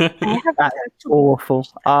 That's awful.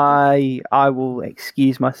 I will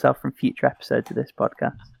excuse myself from future episodes of this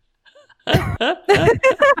podcast.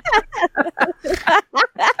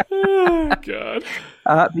 Oh God.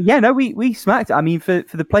 We smacked it. I mean, for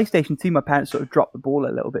the PlayStation 2, my parents sort of dropped the ball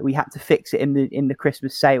a little bit. We had to fix it in the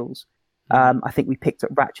Christmas sales. I think we picked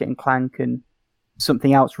up Ratchet and Clank and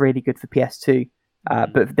something else really good for PS2.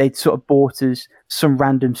 But they'd sort of bought us some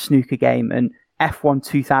random snooker game, and F1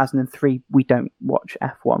 2003, we don't watch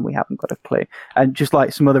F1, we haven't got a clue, and just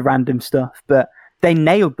like some other random stuff. But they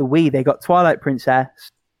nailed the Wii. They got Twilight Princess,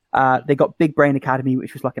 they got Big Brain Academy,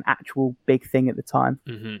 which was like an actual big thing at the time.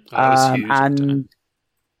 That was huge and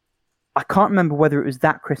I can't remember whether it was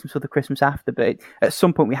that Christmas or the Christmas after, but at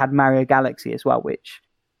some point we had Mario Galaxy as well, which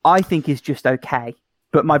I think is just okay,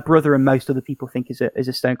 but my brother and most other people think is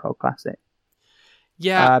a stone cold classic.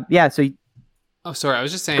 So oh, sorry. I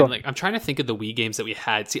was just saying, like, I'm trying to think of the Wii games that we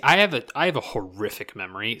had. See, I have a horrific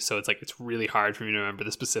memory, so it's like it's really hard for me to remember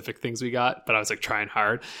the specific things we got. But I was like trying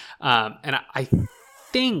hard, and I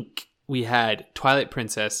think we had Twilight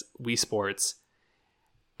Princess, Wii Sports,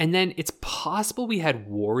 and then it's possible we had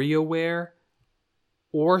WarioWare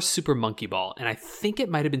or Super Monkey Ball, and I think it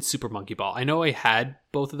might have been Super Monkey Ball. I know I had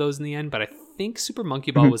both of those in the end, but I think Super Monkey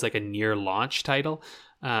Ball was like a near launch title.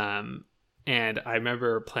 And I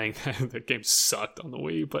remember playing that game sucked on the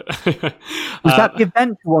Wii, but was that the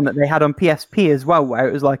adventure one that they had on PSP as well, where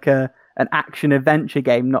it was like an action adventure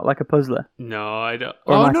game, not like a puzzler? No, I don't.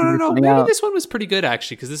 No. Maybe this one was pretty good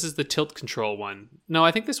actually, because this is the tilt control one. No, I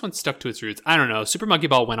think this one stuck to its roots. I don't know. Super Monkey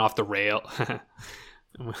Ball went off the rail.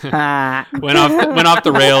 went off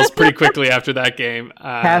the rails pretty quickly after that game.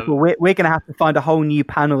 Careful, we're gonna have to find a whole new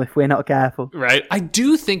panel if we're not careful. Right. I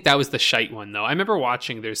do think that was the shite one though. I remember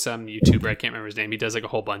watching. There's some YouTuber, I can't remember his name. He does like a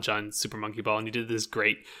whole bunch on Super Monkey Ball, and he did this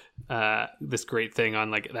great thing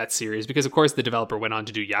on like that series, because of course the developer went on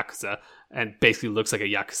to do Yakuza and basically looks like a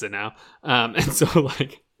Yakuza now. And so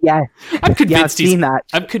like. Yeah, I'm convinced that.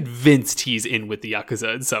 I'm convinced he's in with the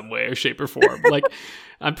Yakuza in some way or shape or form. Like,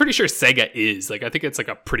 I'm pretty sure Sega is. Like, I think it's like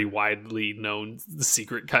a pretty widely known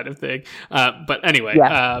secret kind of thing. But anyway,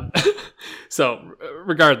 so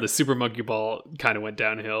regardless, Super Monkey Ball kind of went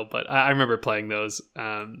downhill. But I remember playing those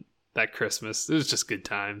that Christmas. It was just good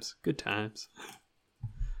times. Good times.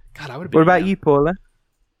 God, I would have been. What about you, Paula?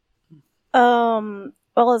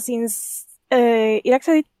 Well, since it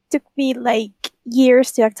actually took me like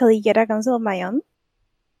years to actually get a console of my own.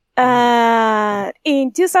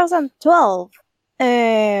 In 2012,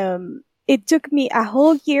 it took me a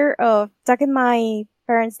whole year of talking my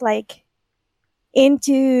parents like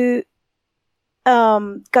into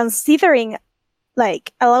considering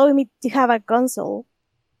like allowing me to have a console,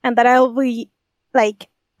 and that I'll be like,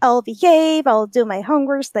 I'll behave, I'll do my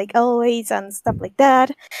homeworks like always and stuff like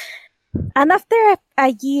that. And after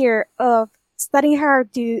a year of studying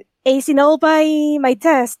hard to acing all my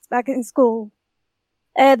tests back in school,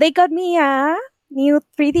 they got me a new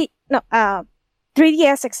 3DS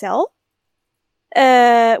XL,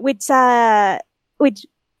 which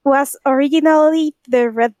was originally the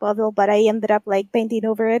red bottle, but I ended up like painting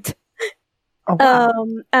over it. Oh, wow.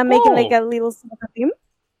 And making like a little sort of theme.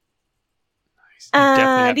 Nice. You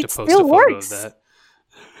definitely have to post a photo works. of that.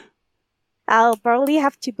 I'll probably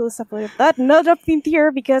have to post a photo of that. Not up in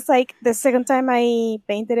here because like the second time I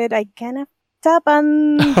painted it, I kind of tap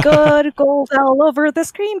and got gold all over the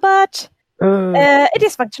screen, but it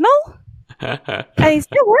is functional. And it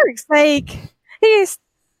still works. Like, it is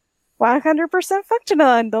 100% functional,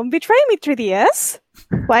 and don't betray me, 3DS.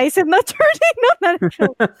 Why is it not turning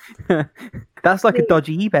on? That's like a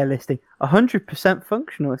dodgy eBay listing. 100%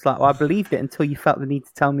 functional. It's like, well, I believed it until you felt the need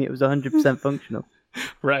to tell me it was 100% functional.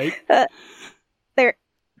 Right. There.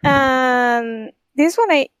 This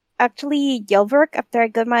one I actually jailbroke after I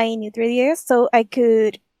got my new 3DS, so I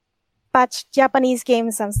could patch Japanese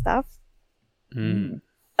games and stuff. Mm.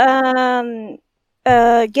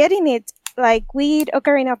 Getting it like with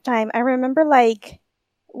Ocarina of Time, I remember like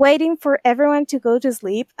waiting for everyone to go to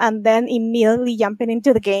sleep and then immediately jumping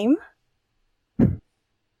into the game.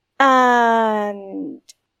 And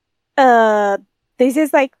this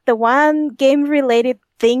is like the one game related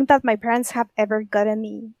thing that my parents have ever gotten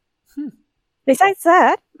me. Besides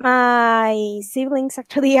that, my siblings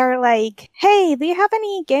actually are like, hey, do you have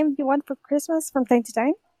any game you want for Christmas from time to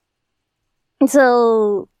time?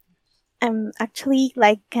 So I'm actually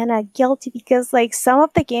like kind of guilty because like some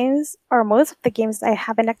of the games or most of the games I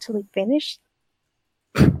haven't actually finished.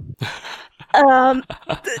 But I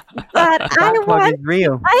want, is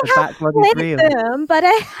real. I The have backlog is played real. them, but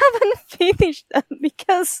I haven't finished them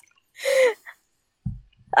because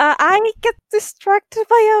I get distracted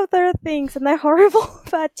by other things and they're horrible.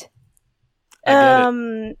 But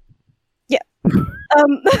I get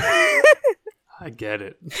I get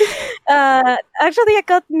it. actually, I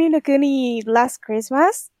got Ni no Kuni last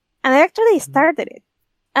Christmas, and I actually started it,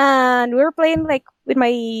 and we were playing like with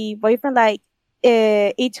my boyfriend, like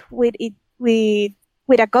each with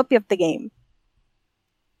a copy of the game.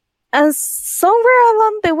 And somewhere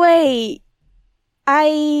along the way,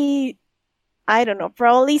 I don't know,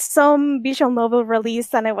 probably some visual novel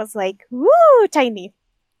released, and I was like, "Woo, tiny!"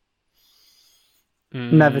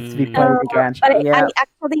 Never to be played again. But Yeah. I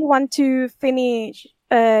actually want to finish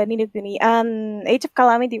Ni no Kuni, and Age of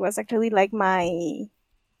Calamity was actually like my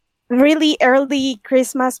really early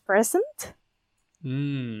Christmas present.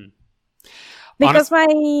 Because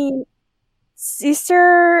my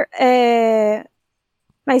sister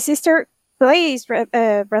plays Breath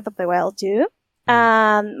of the Wild too,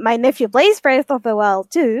 and my nephew plays Breath of the Wild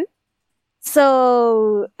too.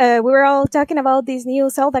 So we were all talking about this new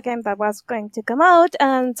Zelda game that was going to come out,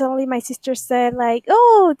 and suddenly my sister said, like,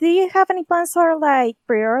 "Oh, do you have any plans for like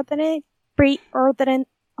pre-ordering?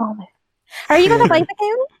 Oh my, are you gonna buy the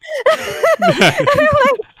game?" And I'm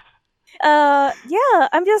like, yeah,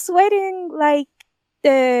 I'm just waiting like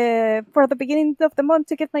for the beginning of the month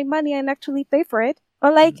to get my money and actually pay for it.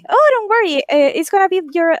 I'm like, oh, don't worry, it's gonna be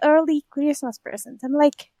your early Christmas present. I'm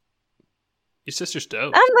like, your sister's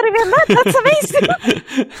dope. I'm not even mad. That's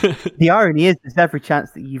amazing. The irony is, there's every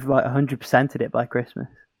chance that you've like 100%ed it by Christmas.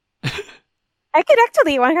 I could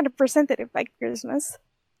actually 100% it by Christmas.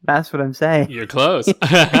 That's what I'm saying. You're close.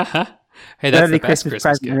 Hey, that's early the best Christmas Christmas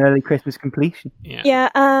present gift. and early Christmas completion. Yeah. Yeah,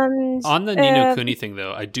 and On the Ni no Kuni thing,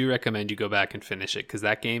 though, I do recommend you go back and finish it because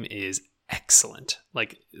that game is excellent.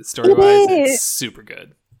 Like story-wise, it's super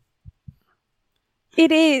good.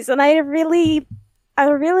 It is, and I really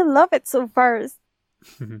love it so far.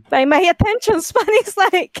 Like my attention span is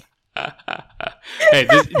like. Hey,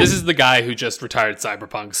 this is the guy who just retired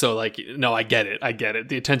Cyberpunk, so like, no, I get it.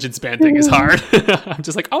 The attention span thing is hard. I'm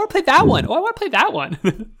just like, I want to play that one. Oh, I want to play that one.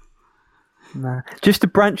 Nah. Just to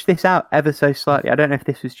branch this out ever so slightly, I don't know if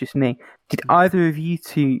this was just me. Did either of you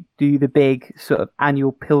two do the big sort of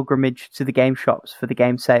annual pilgrimage to the game shops for the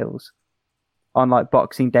game sales on like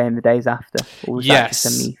Boxing Day and the days after? Or was that just a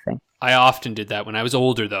me thing? I often did that when I was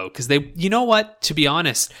older, though, because you know what? To be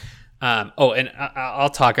honest, and I'll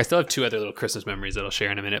talk. I still have two other little Christmas memories that I'll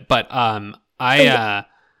share in a minute, but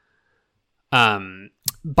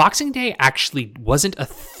Boxing Day actually wasn't a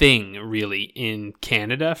thing really in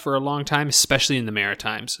Canada for a long time, especially in the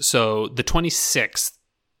Maritimes. So the 26th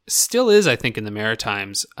still is, I think, in the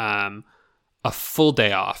Maritimes, a full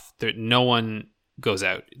day off. No one goes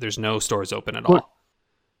out. There's no stores open at all.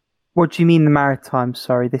 What do you mean the Maritimes?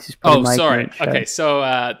 Sorry, this is probably my sorry. ignorant show. Okay, so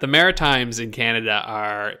the Maritimes in Canada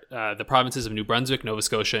are the provinces of New Brunswick, Nova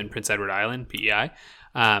Scotia, and Prince Edward Island, PEI.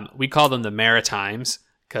 We call them the Maritimes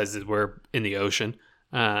because we're in the ocean,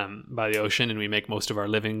 by the ocean, and we make most of our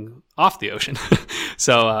living off the ocean.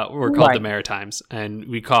 So we're called the Maritimes, and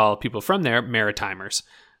we call people from there Maritimers.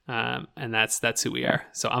 And that's who we are.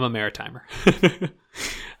 So I'm a Maritimer.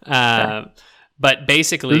 But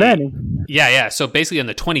basically, yeah. So basically on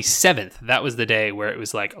the 27th, that was the day where it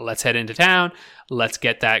was like, let's head into town. Let's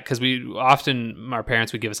get that. Because our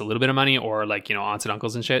parents would give us a little bit of money, or like, aunts and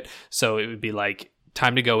uncles and shit. So it would be like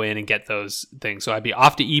time to go in and get those things. So I'd be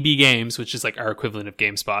off to EB Games, which is like our equivalent of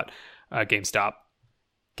GameSpot. GameSpot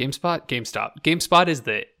is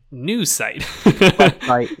the news site.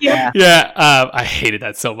 Yeah. I hated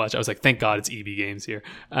that so much. I was like, thank God it's EB Games here,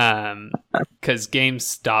 because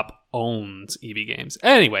GameStop owns EB Games.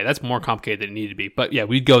 Anyway, that's more complicated than it needed to be. But yeah,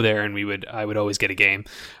 we'd go there and I would always get a game,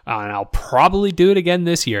 and I'll probably do it again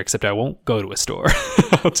this year, except I won't go to a store.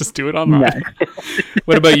 I'll just do it online. No.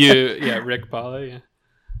 What about you? Yeah, Rick, Paula.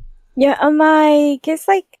 Yeah, my guess,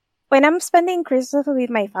 like when I'm spending Christmas with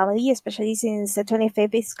my family, especially since the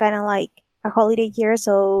 25th is kind of like a holiday here,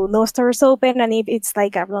 so no stores open, and if it's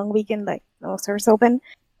like a long weekend, like no stores open,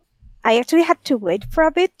 I actually had to wait for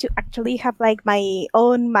a bit to actually have like my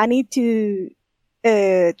own money to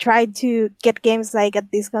try to get games like at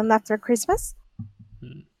discount after Christmas.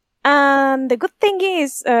 And the good thing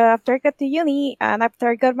is, after I got to uni and after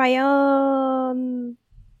I got my own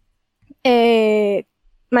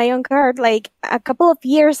card, like a couple of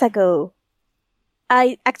years ago,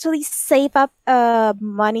 I actually saved up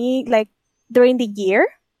money like during the year,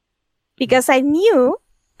 because I knew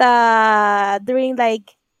that during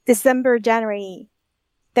like December, January,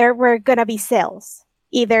 there were gonna be sales,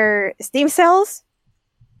 either Steam sales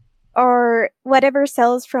or whatever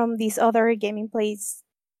sales from these other gaming place.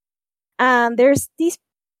 And there's this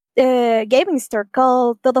gaming store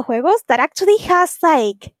called Todo Juegos that actually has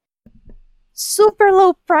like super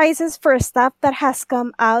low prices for stuff that has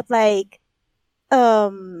come out like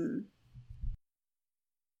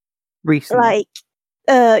recently. Like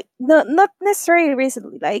no, not necessarily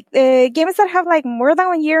recently. Like games that have like more than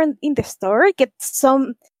 1 year in the store get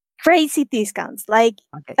some crazy discounts. Like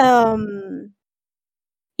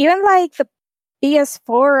even like the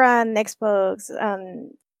PS4 and Xbox,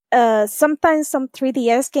 and sometimes some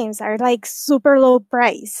 3DS games are like super low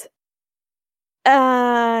price.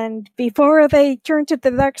 And before they turn to the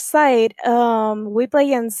dark side,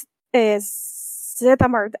 WePlay and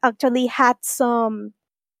Zmart actually had some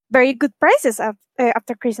very good prices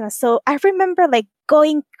after Christmas. So I remember like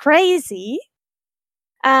going crazy.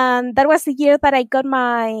 And that was the year that I got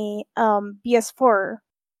my PS4.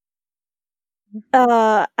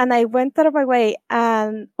 And I went out of my way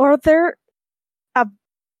and ordered a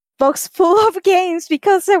box full of games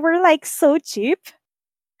because they were like so cheap.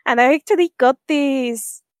 And I actually got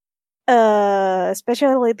this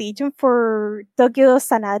special edition for Tokyo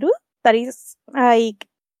Sanaru, that is like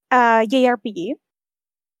a JRPG.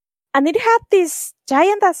 And it had this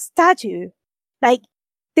giant statue, like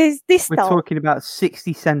this We're tall. talking about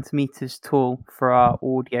 60 centimeters tall for our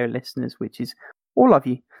audio listeners, which is all of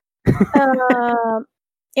you.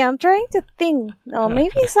 Yeah, I'm trying to think. No,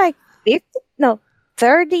 maybe it's like 50, no,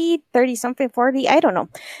 30 something, 40, I don't know.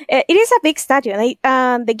 It is a big statue,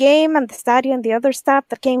 and the game and the statue and the other stuff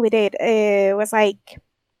that came with it was like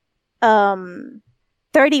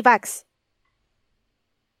 $30.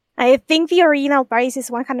 I think the original price is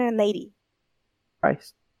 180.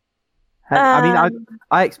 Price. I mean,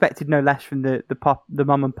 I expected no less from the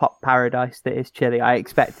mum and pop paradise that is Chile. I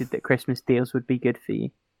expected that Christmas deals would be good for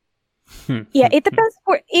you. Yeah, it depends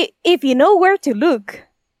if you know where to look.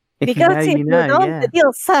 Because if you don't, the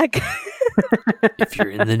deals suck. If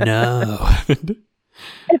you're in the know.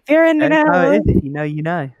 If you're in the know. If you know, you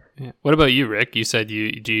know. Yeah. What about you, Rick? You said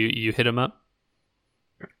you hit him up?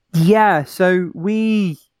 Yeah, so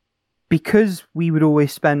because we would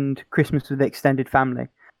always spend Christmas with the extended family,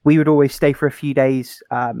 we would always stay for a few days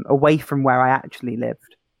away from where I actually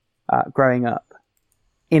lived growing up,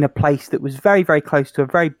 in a place that was very, very close to a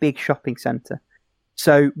very big shopping centre.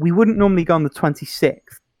 So we wouldn't normally go on the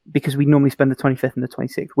 26th, because we'd normally spend the 25th and the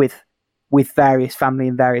 26th with various family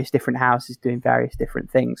in various different houses doing various different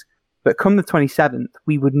things. But come the 27th,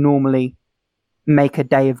 we would normally make a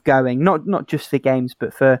day of going, not just for games,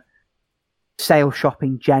 but for sale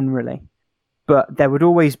shopping generally. But there would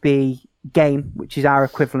always be Game, which is our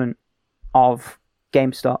equivalent of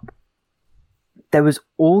GameStop. There was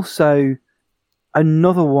also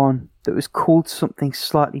another one that was called something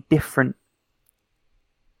slightly different.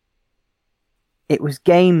 It was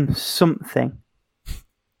Game something,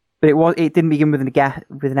 but it didn't begin with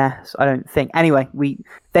an S, I don't think. Anyway,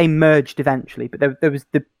 they merged eventually, but there was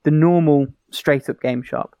the normal straight up game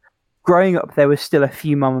shop. Growing up, there was still a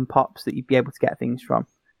few mom and pops that you'd be able to get things from,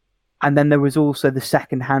 and then there was also the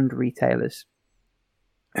second hand retailers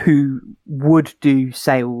who would do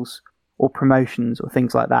sales or promotions or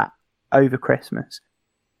things like that over Christmas.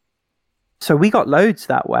 So we got loads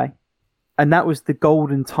that way. And that was the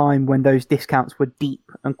golden time when those discounts were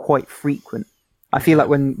deep and quite frequent. I feel like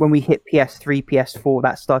when we hit PS3, PS4,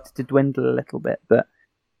 that started to dwindle a little bit. But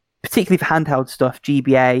particularly for handheld stuff,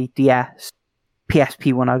 GBA, DS,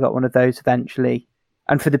 PSP when I got one of those eventually.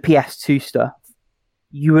 And for the PS2 stuff,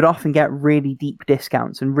 you would often get really deep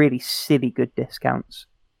discounts and really silly good discounts.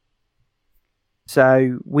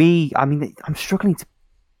 So I'm struggling to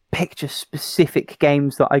picture specific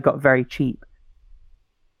games that I got very cheap.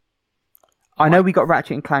 I know we got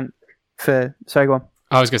Ratchet and Clank for... Sorry, go on.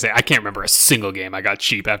 I was going to say, I can't remember a single game I got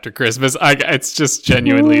cheap after Christmas. It's just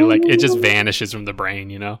genuinely, like, it just vanishes from the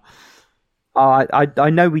brain, you know?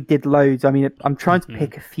 I know we did loads. I mean, I'm trying to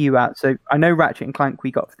pick a few out. So I know Ratchet and Clank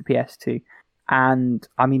we got for the PS2. And,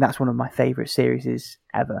 I mean, that's one of my favourite series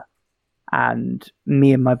ever. And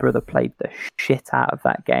me and my brother played the shit out of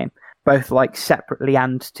that game. Both, like, separately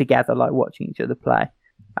and together, like, watching each other play.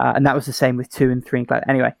 And that was the same with 2 and 3 and Clank.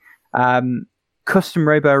 Anyway... Custom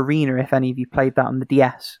Robo Arena, if any of you played that on the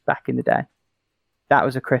DS back in the day, that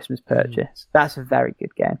was a Christmas purchase. That's a very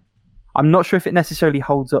good game. I'm not sure if it necessarily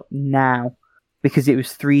holds up now because it was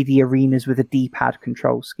 3D arenas with a D-pad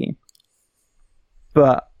control scheme,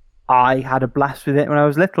 but I had a blast with it when I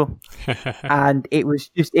was little. And it was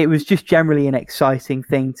just generally an exciting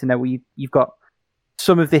thing to know where you've got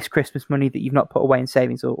some of this Christmas money that you've not put away in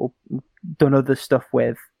savings or done other stuff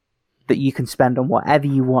with that you can spend on whatever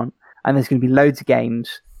you want. And there's going to be loads of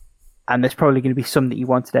games, and there's probably going to be some that you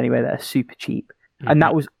wanted anyway that are super cheap. Mm-hmm. And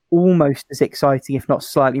that was almost as exciting, if not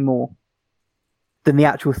slightly more, than the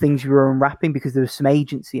actual things you were unwrapping because there was some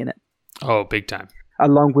agency in it. Oh, big time.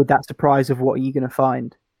 Along with that surprise of what are you going to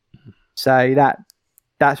find. Mm-hmm. So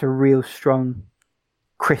that's a real strong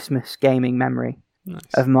Christmas gaming memory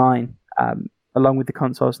of mine, along with the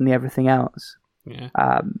consoles and the everything else. Yeah.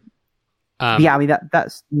 Yeah, I mean,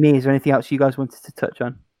 that's me. Is there anything else you guys wanted to touch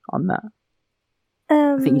on that?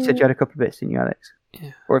 I think you said you had a couple of bits, didn't you, Alex?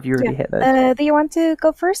 Yeah. Or have you already hit those? Do you want to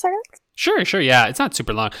go first, Alex? Sure. Yeah, it's not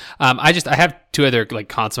super long. I have two other like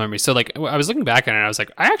console memories. So like I was looking back on it, and I was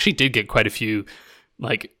like, I actually did get quite a few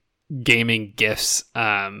like gaming gifts.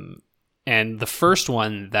 And the first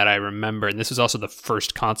one that I remember, and this was also the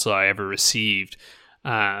first console I ever received,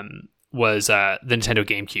 was the Nintendo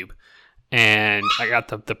GameCube. And I got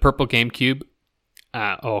the purple GameCube.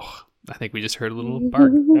 I think we just heard a little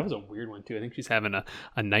bark. That was a weird one too. I think she's having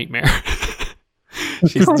a nightmare.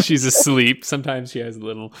 she's asleep. Sometimes she has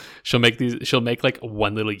she'll make like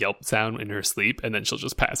one little yelp sound in her sleep, and then she'll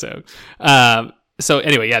just pass out. So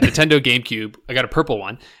anyway, yeah, Nintendo GameCube. I got a purple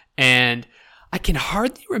one, and I can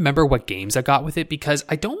hardly remember what games I got with it because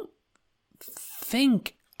I don't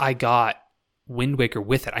think I got Wind Waker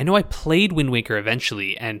with it. I know I played Wind Waker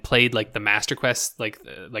eventually and played like the Master Quest, like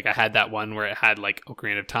I had that one where it had like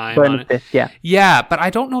Ocarina of Time on it. Yeah, but I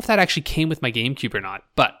don't know if that actually came with my GameCube or not.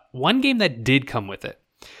 But one game that did come with it,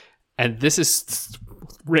 and this is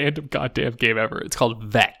random goddamn game ever. It's called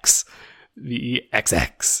Vex,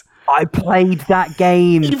 VEXX. I played that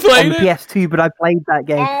game on PS2, but I played that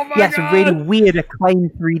game. Oh my God. It's a really weird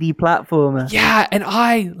acclaimed 3D platformer. Yeah, and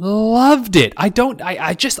I loved it. I loved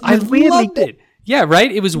it. Yeah,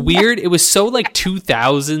 right? It was weird. It was so like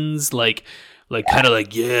 2000s, like kind of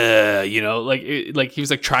like, yeah, you know, like he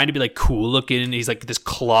was like trying to be like cool looking, and he's like this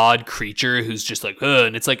clawed creature who's just like,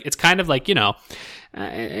 and it's like, it's kind of like, you know,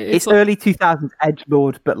 it's like, early 2000s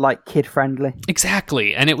edgelord, but like kid friendly.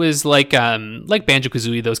 Exactly. And it was like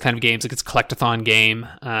Banjo-Kazooie, those kind of games. Like it's a collectathon game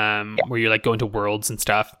where you're like going to worlds and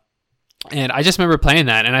stuff. And I just remember playing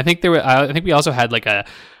that, and I think we also had like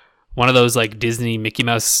one of those like Disney Mickey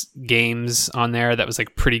Mouse games on there that was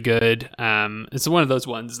like pretty good. It's one of those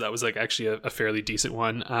ones that was like actually a fairly decent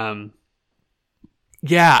one.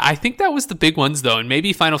 Yeah, I think that was the big ones though, and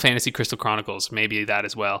maybe Final Fantasy Crystal Chronicles, maybe that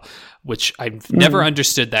as well, which I've never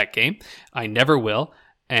understood that game. I never will,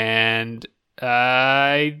 and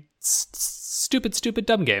stupid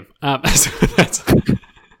dumb game.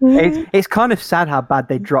 It's kind of sad how bad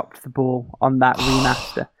they dropped the ball on that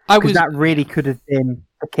remaster, because that really could have been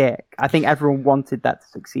the kick. I think everyone wanted that to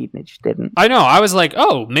succeed, and it just didn't. I know. I was like,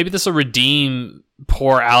 oh, maybe this will redeem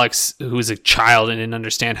poor Alex, who was a child and didn't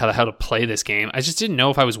understand how to play this game. I just didn't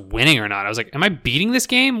know if I was winning or not. I was like, am I beating this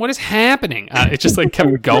game? What is happening? It just like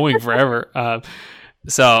kept going forever.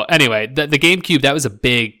 So anyway, the GameCube, that was a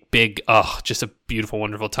big, just a beautiful,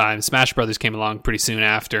 wonderful time. Smash Brothers came along pretty soon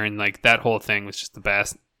after, and like that whole thing was just the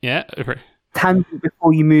best. Yeah. Tangent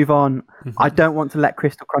before you move on, I don't want to let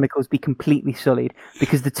Crystal Chronicles be completely sullied,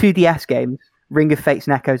 because the 2DS games, Ring of Fates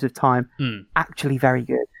and Echoes of Time, actually very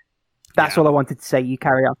good. That's all I wanted to say. You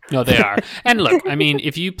carry on. No, they are. And look, I mean,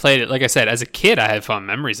 if you played it, like I said, as a kid, I had fond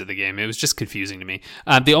memories of the game. It was just confusing to me.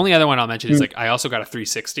 The only other one I'll mention is like I also got a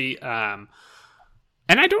 360. And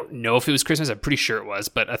I don't know if it was Christmas. I'm pretty sure it was,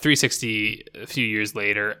 but a 360 a few years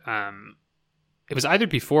later. It was either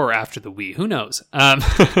before or after the Wii. Who knows?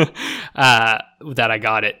 That I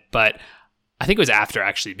got it, but I think it was after,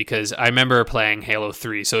 actually, because I remember playing Halo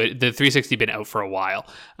 3. So the 360 had been out for a while.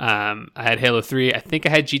 I had Halo 3. I think I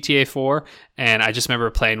had GTA 4, and I just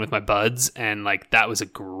remember playing with my buds, and like that was a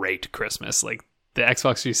great Christmas. Like the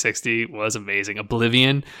Xbox 360 was amazing.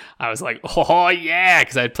 Oblivion, I was like, oh yeah,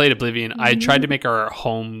 because I had played Oblivion. I tried to make our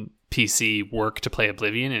home PC work to play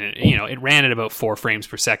Oblivion, and it ran at about 4 frames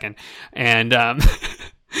per second, and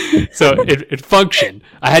so it functioned.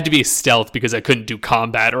 I had to be stealth because I couldn't do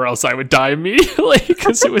combat, or else I would die immediately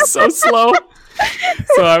because it was so slow.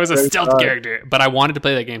 So I was a stealth character, but I wanted to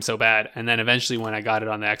play that game so bad. And then eventually, when I got it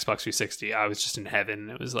on the Xbox 360, I was just in heaven.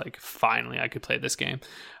 It was like, finally, I could play this game.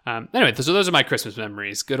 Anyway, so those are my Christmas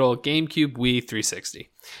memories. Good old GameCube, Wii, 360.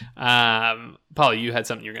 Paula, you had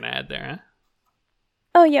something you're going to add there, huh?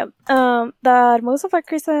 Oh yeah, that most of our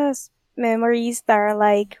Christmas memories that are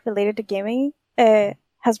like related to gaming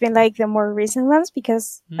has been like the more recent ones,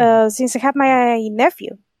 because since I have my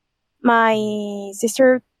nephew, my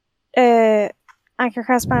sister and her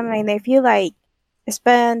husband and my nephew like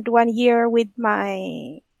spent 1 year with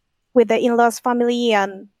the in-laws family,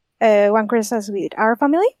 and one Christmas with our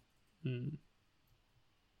family.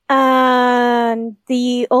 And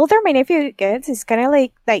the older my nephew gets, it's kind of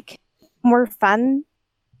like more fun.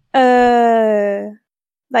 Like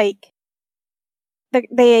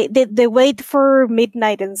they wait for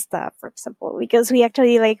midnight and stuff, for example, because we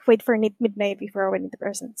actually like wait for midnight before opening the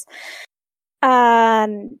presents.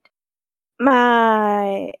 And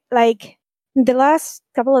the last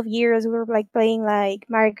couple of years we were like playing like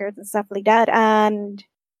Mario Kart and stuff like that. And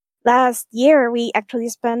last year we actually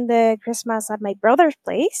spent the Christmas at my brother's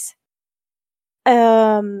place.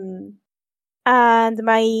 And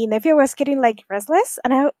my nephew was getting like restless,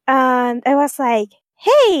 and I was like,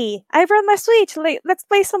 "Hey, I brought my Switch. Let's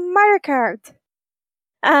play some Mario Kart."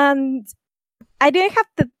 And I didn't have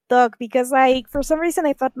the dock because, like, for some reason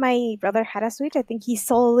I thought my brother had a Switch. I think he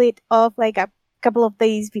sold it off like a couple of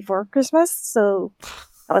days before Christmas. So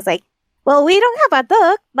I was like, "Well, we don't have a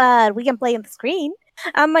dock, but we can play on the screen."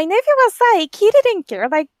 And my nephew was like, he didn't care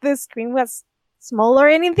like the screen was small or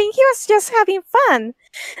anything. He was just having fun.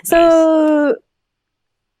 Nice. So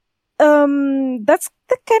that's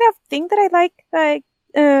the kind of thing that I like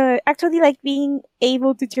actually like being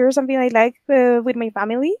able to share something I like with my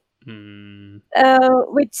family.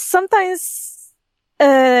 Which sometimes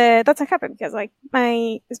doesn't happen, because like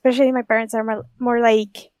especially my parents are more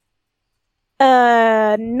like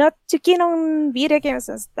not too keen on video games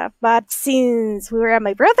and stuff. But since we were at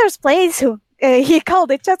my brother's place, he called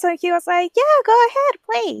the chat and he was like, "Yeah, go ahead,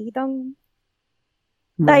 play. Don't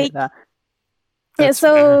like that." Yeah,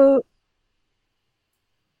 so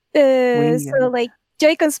like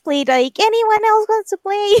Joy-Cons played. Like, anyone else wants to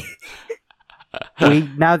play?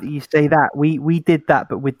 Now that you say that, we did that,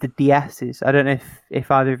 but with the DSs. I don't know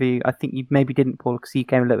if either of you. I think you maybe didn't, Paul, because you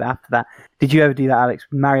came a little bit after that. Did you ever do that, Alex?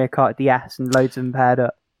 With Mario Kart DS and loads of them paired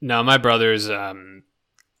up? No, my brothers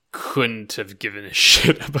couldn't have given a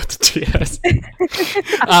shit about the DS.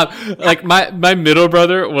 Like my middle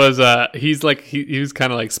brother was he's like he was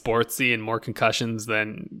kind of like sportsy and more concussions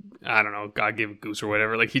than, I don't know, God gave a goose or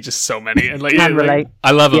whatever. Like, he just so many, and like, relate.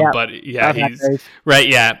 I love him, but yeah, he's right.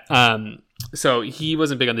 Yeah. So he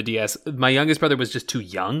wasn't big on the DS. My youngest brother was just too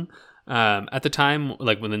young at the time,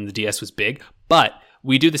 like when the DS was big. But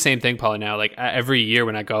we do the same thing, Paula, now. Like, every year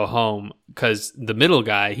when I go home, because the middle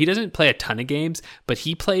guy, he doesn't play a ton of games, but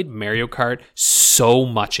he played Mario Kart so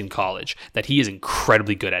much in college that he is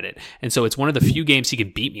incredibly good at it. And so it's one of the few games he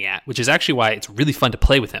can beat me at, which is actually why it's really fun to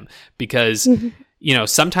play with him, because you know,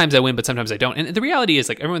 sometimes I win, but sometimes I don't. And the reality is,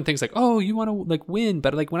 like, everyone thinks like, oh, you want to like win,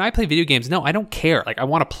 but like when I play video games, no, I don't care. Like, I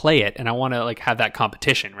want to play it and I want to like have that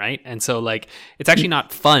competition, right? And so like it's actually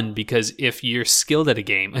not fun, because if you're skilled at a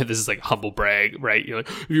game, this is like humble brag, right? You're like,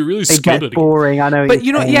 if you're really skilled at a boring, I know. But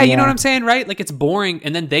you know, you know what I'm saying, right? Like, it's boring,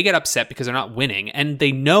 and then they get upset because they're not winning, and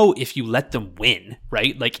they know if you let them win,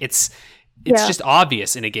 right? Like it's just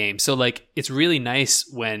obvious in a game. So like it's really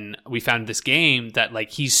nice when we found this game that like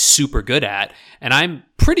he's super good at, and I'm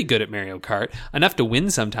pretty good at Mario Kart, enough to win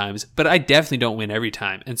sometimes, but I definitely don't win every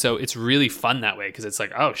time. And so it's really fun that way, because it's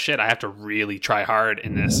like, oh shit, I have to really try hard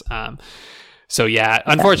in this. So yeah,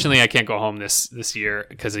 unfortunately I can't go home this year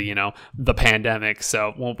because of, you know, the pandemic,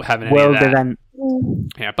 so won't have any World of that. event.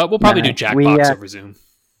 Yeah, but we'll probably do Jackbox over Zoom.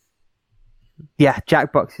 Yeah,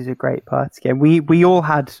 Jackbox is a great party game. We all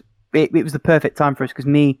had it was the perfect time for us, because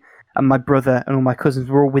me and my brother and all my cousins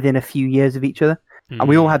were all within a few years of each other, and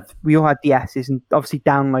we all had DSs, and obviously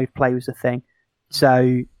download play was a thing.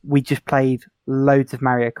 So we just played loads of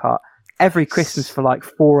Mario Kart every Christmas for like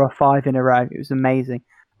 4 or 5 in a row. It was amazing.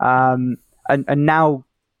 And now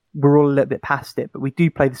we're all a little bit past it, but we do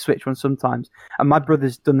play the Switch one sometimes. And my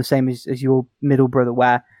brother's done the same as your middle brother,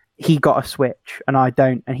 where he got a Switch and I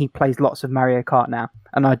don't, and he plays lots of Mario Kart now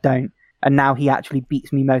and I don't. And now he actually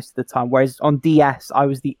beats me most of the time. Whereas on DS, I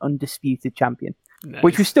was the undisputed champion,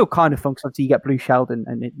 which was still kind of fun, because obviously you get Blue Sheldon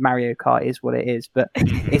and Mario Kart is what it is. But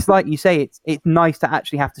it's like you say, it's nice to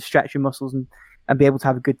actually have to stretch your muscles and be able to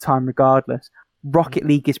have a good time regardless. Rocket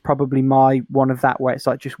League is probably my one of that, where it's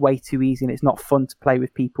like just way too easy and it's not fun to play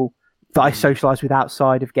with people that I socialise with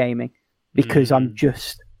outside of gaming, because I'm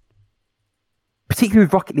just, particularly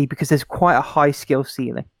with Rocket League, because there's quite a high skill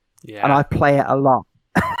ceiling, and I play it a lot.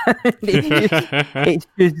 it's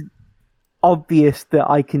just obvious that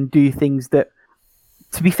I can do things that,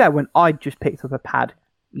 to be fair, when I just picked up a pad,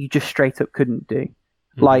 you just straight up couldn't do.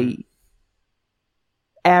 Like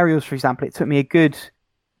aerials, for example, it took me a good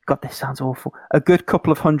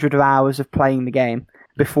couple of hundred of hours of playing the game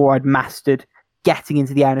before I'd mastered getting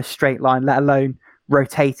into the air in a straight line, let alone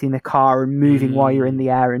rotating the car and moving while you're in the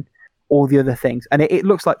air and all the other things. And it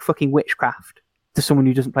looks like fucking witchcraft to someone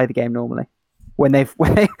who doesn't play the game normally, when they've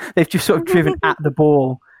just sort of driven at the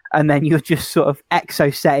ball and then you're just sort of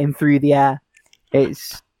exo-setting through the air.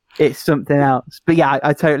 It's something else. But yeah,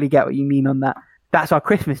 I totally get what you mean on that. That's our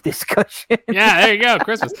Christmas discussion. Yeah, there you go,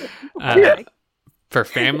 Christmas. For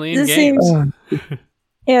family and games.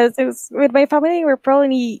 Yes, with my family, we're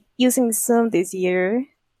probably using Zoom this year.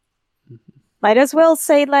 Might as well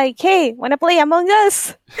say like, hey, wanna play Among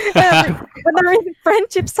Us? When they're in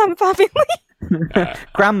friendship, some family.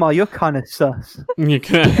 Grandma, you're kind of sus.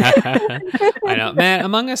 I know, man.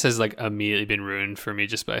 Among Us has like immediately been ruined for me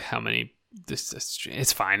just by how many.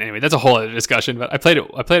 It's fine anyway. That's a whole other discussion. But I played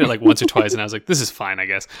it like once or twice, and I was like, this is fine, I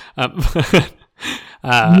guess.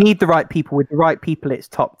 You need the right people. With the right people, it's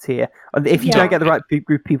top tier. If you don't get the right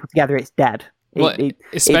group of people together, it's dead.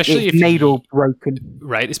 Especially if made or broken.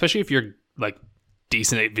 Right, especially if you're like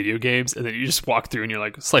decent at video games, and then you just walk through and you're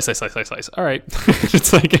like, slice. All right.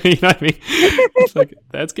 It's like, you know what I mean? It's like,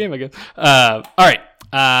 that's game, I guess. All right.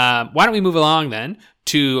 Why don't we move along then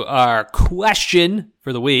to our question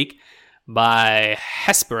for the week by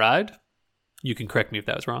Hesperad. You can correct me if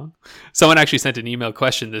that was wrong. Someone actually sent an email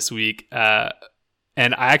question this week, and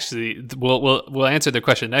I actually we'll answer their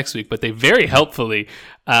question next week, but they very helpfully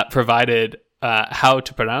provided how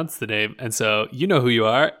to pronounce the name, and so you know who you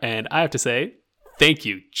are, and I have to say thank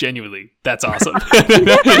you, genuinely. That's awesome.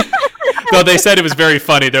 Though they said it was very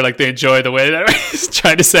funny. They're like, they enjoy the way that I was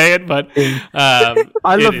trying to say it, but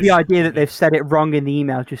I love the idea that they've said it wrong in the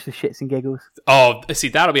email just for shits and giggles. Oh, see,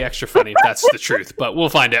 that'll be extra funny if that's the truth, but we'll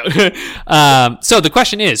find out. So the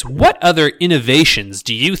question is, what other innovations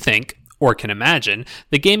do you think, or can imagine,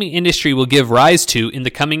 the gaming industry will give rise to in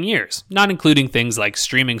the coming years, not including things like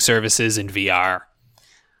streaming services and VR?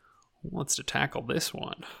 Who wants to tackle this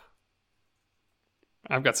one?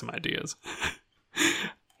 I've got some ideas.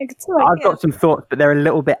 I've got some thoughts, but they're a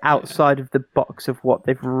little bit outside of the box of what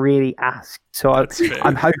they've really asked. So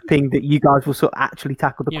I'm hoping that you guys will sort of actually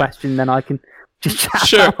tackle the question, then I can just chat.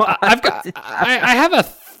 Sure. I have a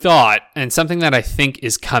thought and something that I think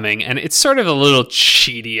is coming, and it's sort of a little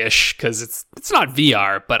cheaty-ish because it's not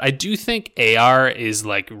VR, but I do think AR is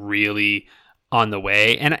like really on the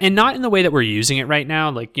way, and not in the way that we're using it right now.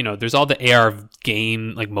 Like, you know, there's all the AR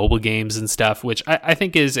game, like mobile games and stuff, which I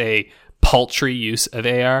think is a paltry use of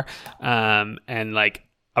AR, and like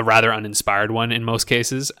a rather uninspired one in most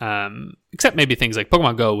cases, except maybe things like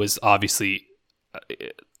Pokemon Go was obviously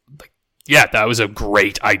that was a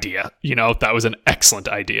great idea. That was an excellent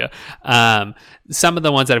idea. Some of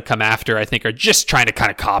the ones that have come after, I think, are just trying to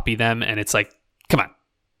kind of copy them, and it's like, come on,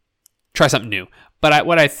 try something new. But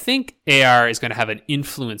what I think AR is going to have an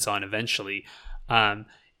influence on eventually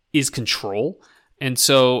is control. And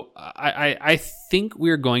so I think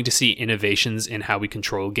we're going to see innovations in how we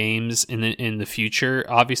control games in the future.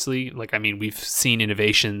 Obviously, we've seen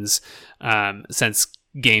innovations since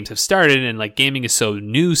games have started, and like gaming is so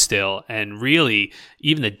new still, and really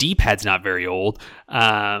even the D-pad's not very old.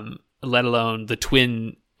 Let alone the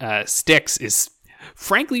twin sticks is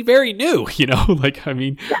frankly very new.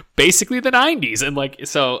 Basically the 90s, and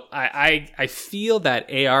so I feel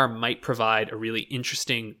that AR might provide a really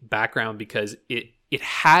interesting background because it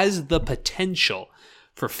has the potential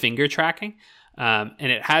for finger tracking,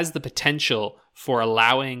 and it has the potential for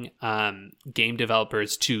allowing game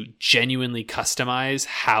developers to genuinely customize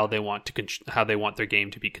how they want their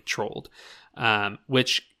game to be controlled,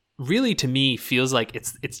 which really to me feels like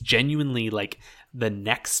it's genuinely like the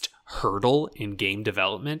next hurdle in game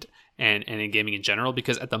development and in gaming in general,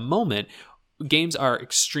 because at the moment games are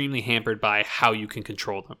extremely hampered by how you can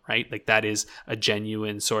control them, right? Like that is a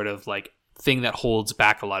genuine sort of like thing that holds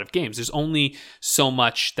back a lot of games. There's only so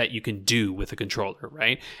much that you can do with a controller,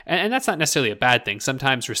 right? And that's not necessarily a bad thing.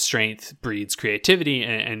 Sometimes restraint breeds creativity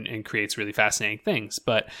and creates really fascinating things.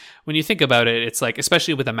 But when you think about it, it's like,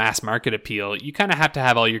 especially with a mass market appeal, you kind of have to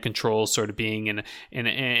have all your controls sort of being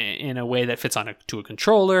in a way that fits to a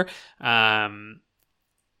controller,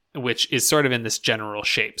 which is sort of in this general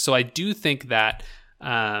shape. So I do think that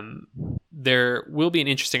there will be an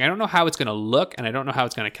interesting, I don't know how it's going to look and I don't know how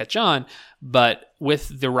it's going to catch on, but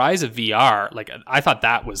with the rise of VR, like I thought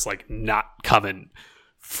that was like not coming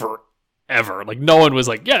forever. Like no one was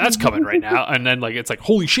like, yeah, that's coming right now. And then like, it's like,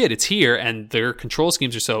 holy shit, it's here. And their control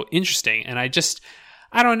schemes are so interesting. And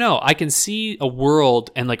I don't know. I can see a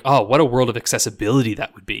world and like, oh, what a world of accessibility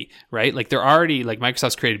that would be, right? Like they're already, like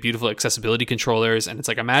Microsoft's created beautiful accessibility controllers, and it's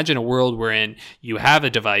like, imagine a world wherein you have a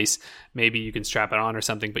device, maybe you can strap it on or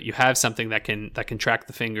something, but you have something that can track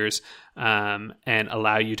the fingers and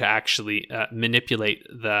allow you to actually manipulate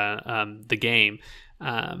the game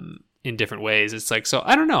in different ways. It's like, so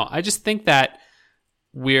I don't know. I just think that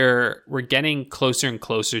we're getting closer and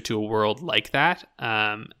closer to a world like that,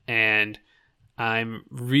 and I'm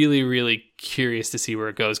really, really curious to see where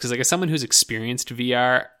it goes. Because like as someone who's experienced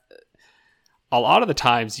VR, a lot of the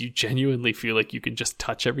times you genuinely feel like you can just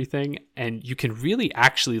touch everything, and you can really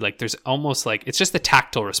actually like, there's almost like, it's just the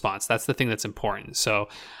tactile response. That's the thing that's important. So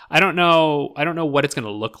I don't know what it's going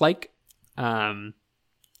to look like. I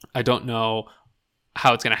don't know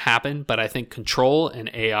how it's going to happen, but I think control and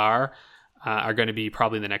AR are going to be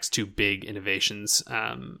probably the next two big innovations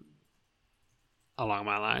along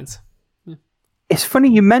my lines. It's funny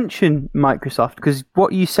you mention Microsoft, because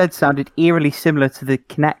what you said sounded eerily similar to the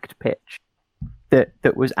Kinect pitch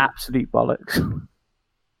that was absolute bollocks.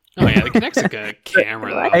 Oh yeah, the Kinect's like a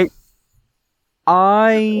camera though.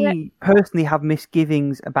 I personally have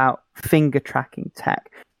misgivings about finger tracking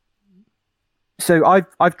tech. So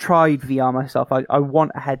I've tried VR myself. I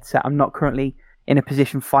want a headset. I'm not currently in a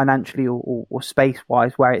position financially or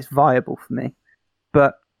space-wise where it's viable for me.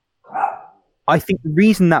 But I think the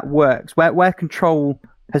reason that works, where control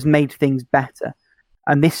has made things better,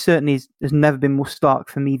 and this certainly has never been more stark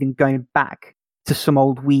for me than going back to some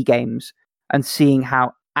old Wii games and seeing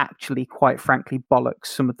how actually, quite frankly, bollocks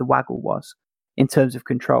some of the waggle was in terms of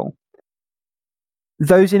control.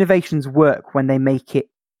 Those innovations work when they make it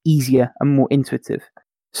easier and more intuitive.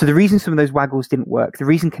 So the reason some of those waggles didn't work, the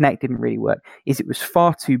reason Kinect didn't really work, is it was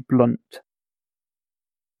far too blunt.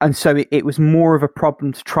 And so it was more of a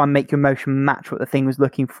problem to try and make your motion match what the thing was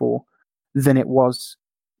looking for than it was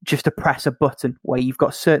just to press a button where you've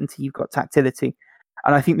got certainty, you've got tactility.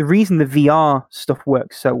 And I think the reason the VR stuff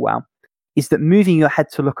works so well is that moving your head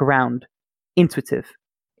to look around, intuitive.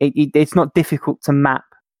 It's not difficult to map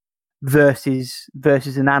versus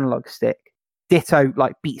an analog stick. Ditto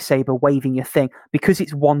like Beat Saber waving your thing. Because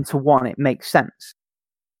it's one-to-one, it makes sense.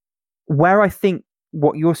 Where I think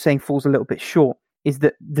what you're saying falls a little bit short is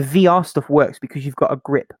that the VR stuff works because you've got a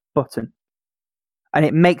grip button. And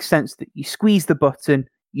it makes sense that you squeeze the button,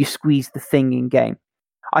 you squeeze the thing in game.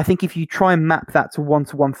 I think if you try and map that to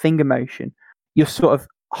one-to-one finger motion, you're sort of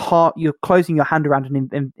you're closing your hand around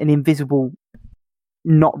an invisible,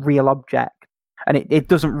 not real object. And it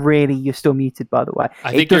doesn't really, you're still muted, by the way.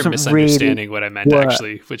 I think you're misunderstanding what I meant,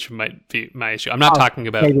 actually, which might be my issue. I'm not talking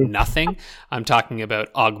about nothing. I'm talking about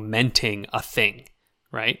augmenting a thing,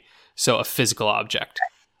 right? So a physical object.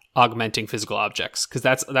 augmenting physical objects, because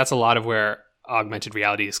that's a lot of where augmented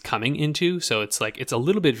reality is coming into. So it's like it's a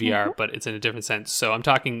little bit VR, but it's in a different sense. So I'm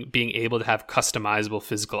talking being able to have customizable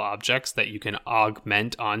physical objects that you can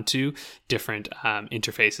augment onto different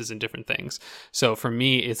interfaces and different things. So for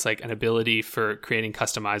me, it's like an ability for creating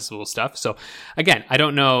customizable stuff. So again, I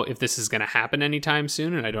don't know if this is going to happen anytime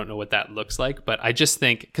soon, and I don't know what that looks like, but I just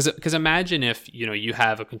think because imagine if you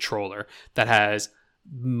have a controller that has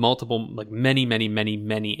multiple, like many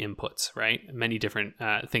inputs, right? Many different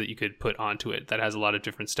things that you could put onto it that has a lot of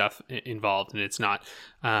different stuff involved, and it's not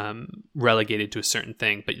relegated to a certain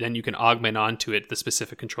thing, but then you can augment onto it the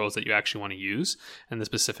specific controls that you actually want to use and the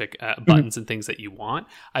specific buttons and things that you want.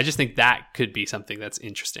 I just think that could be something that's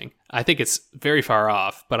interesting. I think it's very far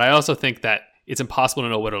off, but I also think that it's impossible to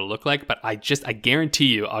know what it'll look like, but I guarantee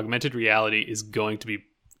you augmented reality is going to be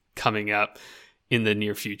coming up in the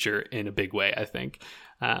near future in a big way, I think.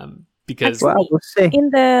 Because actually, we'll see. In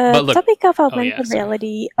the topic of augmented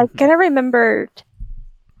reality, I kind of remembered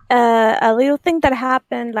a little thing that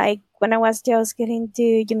happened like when I was just getting to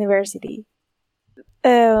university.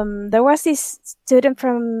 There was this student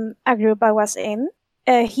from a group I was in.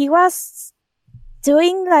 He was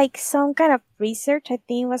doing like some kind of research, I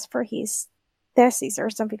think it was for his thesis or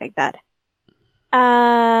something like that.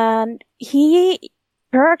 And he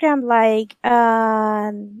programmed like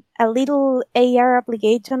a little AR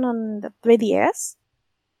application on the 3DS,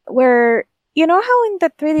 where how in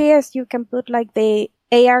the 3DS you can put like the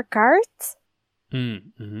AR cards,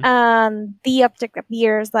 and the object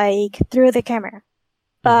appears like through the camera,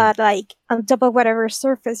 but like on top of whatever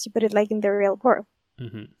surface you put it, like in the real world.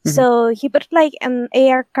 So he put like an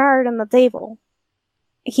AR card on the table.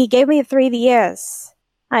 He gave me a 3DS.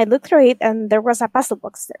 I looked through it, and there was a puzzle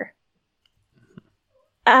box there.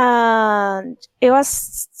 And it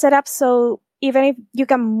was set up so even if you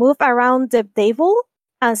can move around the table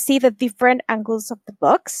and see the different angles of the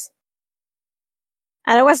box.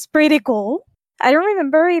 And it was pretty cool. I don't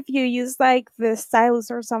remember if you use like the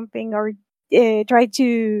stylus or something, or try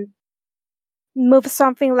to move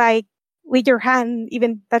something like with your hand,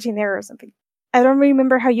 even touching there or something. I don't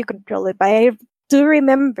remember how you control it, but I do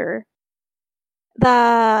remember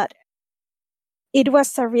that it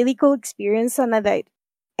was a really cool experience, and that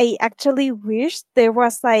I actually wish there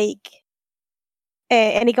was like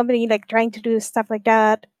any company like trying to do stuff like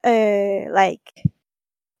that. Like,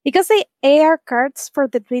 because the AR cards for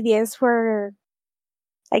the 3DS were,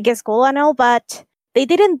 I guess, cool and all, but they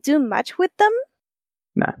didn't do much with them.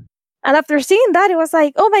 No. And after seeing that, it was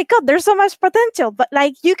like, oh my god, there's so much potential. But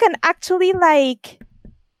like, you can actually like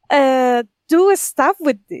do stuff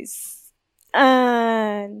with this,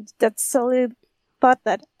 and that's solid thought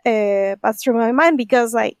that passed through my mind,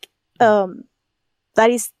 because like that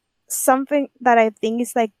is something that I think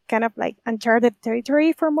is like kind of like uncharted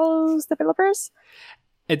territory for most developers.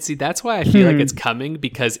 And see, that's why I feel like it's coming,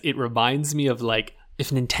 because it reminds me of like, if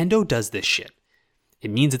Nintendo does this shit, it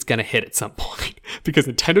means it's gonna hit at some point. Because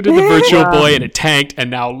Nintendo did the Virtual Boy and it tanked, and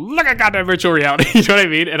now look at goddamn virtual reality. You know what I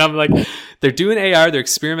mean? And I'm like, they're doing AR, they're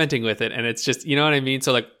experimenting with it, and it's just, you know what I mean?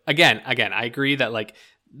 So like, again, I agree that like,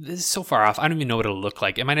 this is so far off. I don't even know what it'll look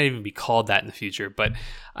like. It might not even be called that in the future, but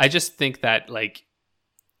I just think that like,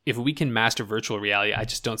 if we can master virtual reality, I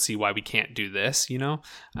just don't see why we can't do this,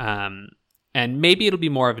 and maybe it'll be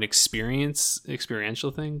more of an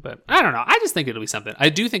experiential thing, but I don't know. I just think it'll be something. I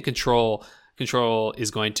do think control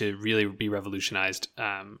is going to really be revolutionized.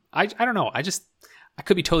 I don't know. I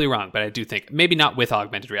could be totally wrong, but I do think, maybe not with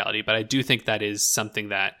augmented reality, but I do think that is something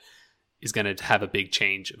that is going to have a big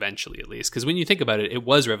change eventually, at least. Because when you think about it, it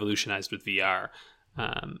was revolutionized with VR.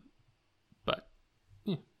 But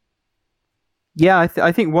yeah,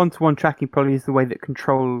 I think one-to-one tracking probably is the way that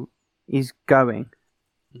control is going.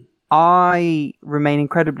 I remain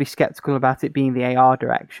incredibly skeptical about it being the AR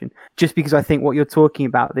direction, just because I think what you're talking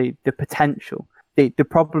about, the potential, the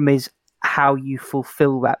problem is how you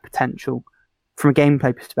fulfill that potential from a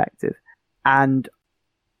gameplay perspective. And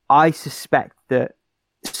I suspect that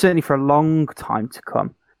certainly for a long time to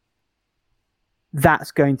come,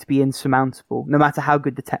 that's going to be insurmountable, no matter how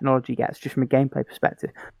good the technology gets, just from a gameplay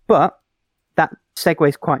perspective. But that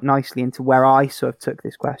segues quite nicely into where I sort of took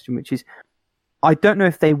this question, which is, I don't know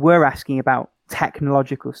if they were asking about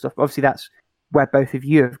technological stuff. Obviously, that's where both of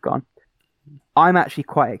you have gone. I'm actually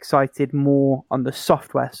quite excited more on the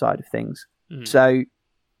software side of things. So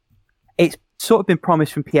it's sort of been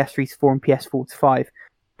promised from PS3 to 4 and PS4 to 5.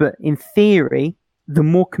 But in theory, the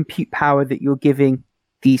more compute power that you're giving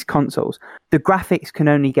these consoles, the graphics can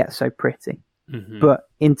only get so pretty. But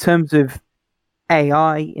in terms of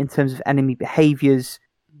AI, in terms of enemy behaviors,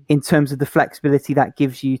 in terms of the flexibility that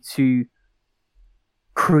gives you to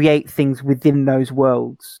create things within those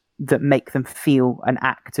worlds that make them feel and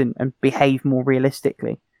act and behave more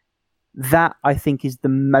realistically. That, I think, is the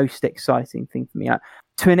most exciting thing for me.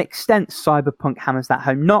 To an extent, Cyberpunk hammers that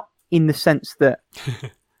home, not in the sense that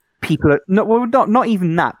people are not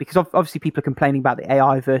even that, because obviously people are complaining about the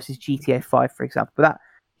AI versus GTA 5, for example, but that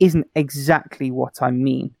isn't exactly what I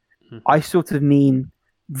mean. I sort of mean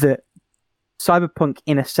that Cyberpunk,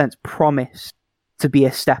 in a sense, promised to be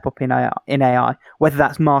a step up in AI, whether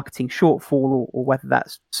that's marketing shortfall or whether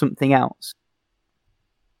that's something else.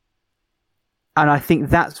 And I think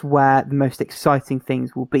that's where the most exciting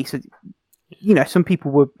things will be. So, some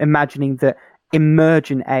people were imagining that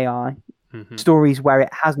emergent AI, stories where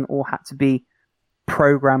it hasn't all had to be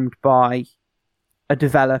programmed by a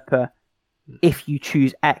developer. If you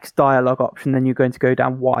choose X dialogue option, then you're going to go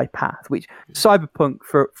down Y path, which Cyberpunk,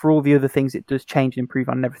 for all the other things it does change and improve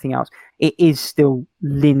on and everything else, it is still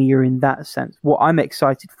linear in that sense. What I'm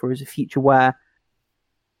excited for is a future where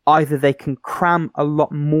either they can cram a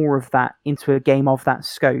lot more of that into a game of that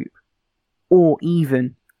scope, or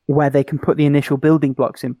even where they can put the initial building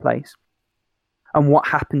blocks in place. And what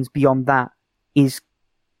happens beyond that is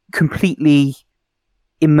completely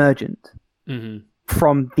emergent.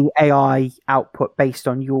 From the AI output based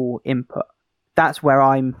on your input. That's where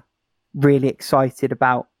I'm really excited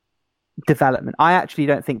about development. I actually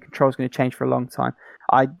don't think Control is going to change for a long time.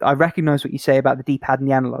 I recognize what you say about the D-pad and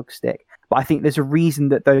the analog stick, but I think there's a reason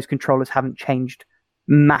that those controllers haven't changed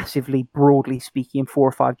massively, broadly speaking, in 4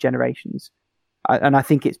 or 5 generations. And I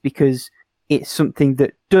think it's because it's something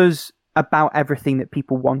that does about everything that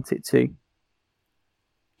people want it to,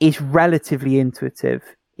 is relatively intuitive,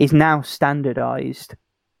 is now standardized,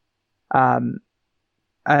 and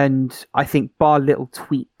I think bar little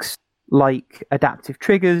tweaks like adaptive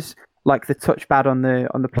triggers, like the touchpad on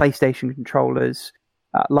the PlayStation controllers,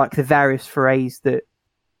 like the various forays that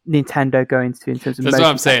Nintendo go into in terms of. That's what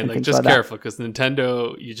I'm saying. Like, just careful, because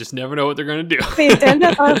Nintendo, you just never know what they're going to do.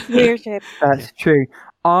 Nintendo does weird shit. That's true.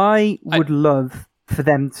 I would love for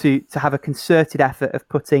them to have a concerted effort of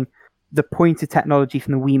putting the pointer technology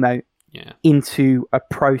from the Wiimote into a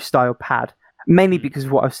pro style pad, mainly because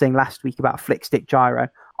of what I was saying last week about flick stick gyro.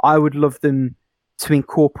 I would love them to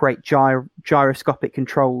incorporate gyroscopic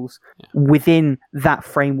controls within that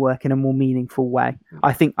framework in a more meaningful way.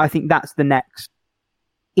 I think that's the next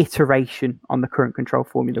iteration on the current control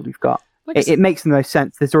formula we've got. It makes the most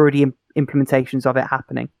sense. There's already implementations of it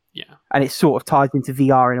happening, and it sort of ties into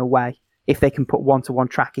VR in a way. If they can put one-to-one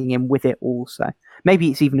tracking in with it also.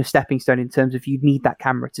 Maybe it's even a stepping stone in terms of you need that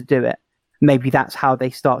camera to do it. Maybe that's how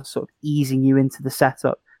they start sort of easing you into the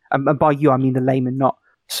setup. And by you, I mean the layman, not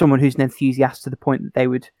someone who's an enthusiast to the point that they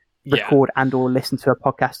would record and or listen to a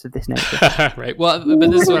podcast of this nature. Right. Well,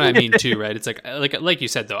 but this is what I mean too, right? It's like you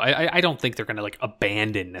said though, I don't think they're going to like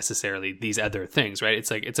abandon necessarily these other things, right?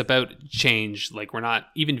 It's like it's about change. Like we're not,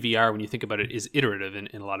 even VR when you think about it is iterative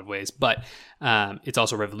in a lot of ways, but it's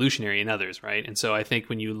also revolutionary in others, right? And so I think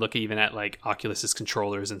when you look even at like Oculus's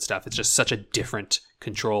controllers and stuff, it's just such a different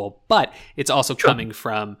control, but it's also coming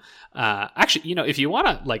from actually, if you want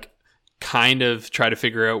to like kind of try to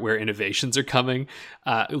figure out where innovations are coming,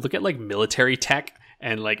 look at like military tech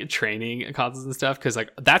and like training consoles and stuff, because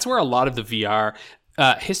like that's where a lot of the VR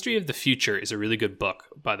History of the Future is a really good book,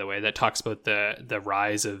 by the way, that talks about the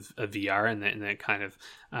rise of VR and then kind of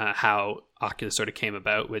how Oculus sort of came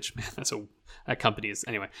about, which, man, that company is,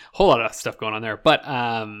 anyway, a whole lot of stuff going on there, but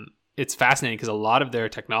it's fascinating because a lot of their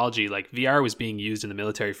technology, like VR, was being used in the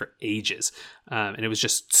military for ages, and it was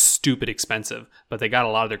just stupid expensive, but they got a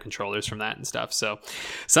lot of their controllers from that and stuff. So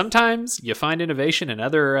sometimes you find innovation in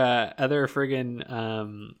other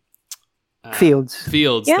friggin' fields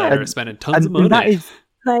that are spending tons of money. That is,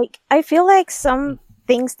 like, I feel like some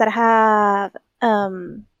things that have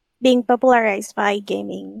being popularized by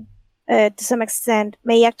gaming to some extent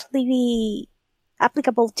may actually be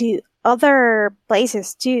applicable to other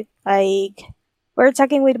places too. Like, we're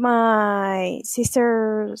talking with my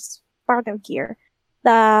sister's partner here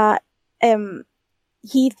that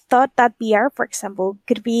he thought that VR, for example,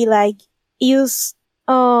 could be like used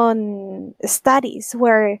on studies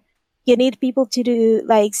where you need people to do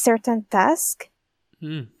like certain tasks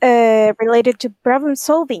related to problem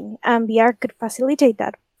solving, and VR could facilitate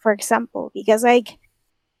that, for example, because like,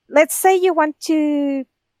 let's say you want to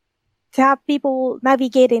have people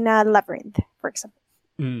navigate in a labyrinth, for example.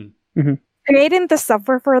 Mm-hmm. Creating the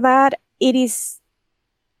software for that, it is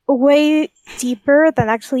way cheaper than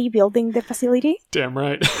actually building the facility. Damn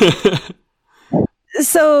right.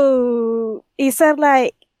 So he said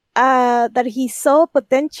like that he saw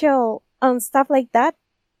potential on stuff like that,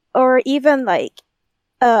 or even like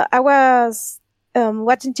I was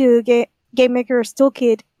watching to Game Maker's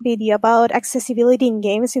Toolkit video about accessibility in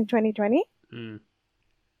games in 2020.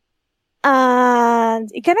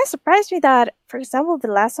 And it kind of surprised me that, for example, The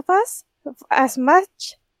Last of Us, as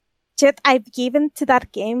much shit I've given to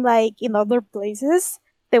that game, like in other places,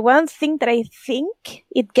 the one thing that I think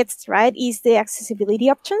it gets right is the accessibility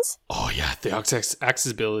options. Oh yeah, the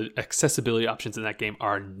accessibility options in that game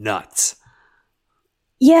are nuts.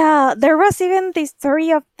 Yeah, there was even the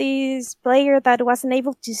story of this player that wasn't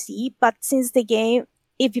able to see, but since the game,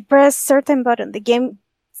 if you press certain button, the game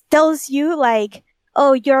tells you like,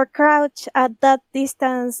 oh, you're crouched at that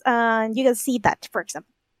distance and you can see that, for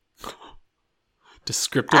example.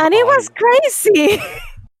 Descriptive and audio. It was crazy.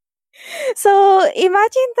 So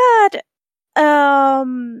imagine that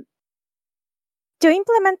to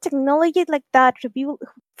implement technology like that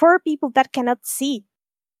for people that cannot see.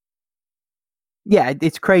 Yeah,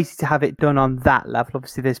 it's crazy to have it done on that level.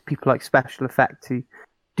 Obviously, there's people like Special Effect who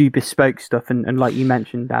do bespoke stuff, and like you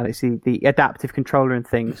mentioned, Alex, the adaptive controller and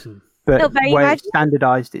things. But where it's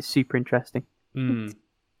standardized, it's super interesting. I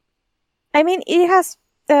mean,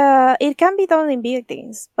 it can be done in video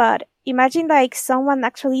games, but imagine like someone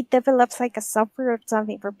actually develops like a software or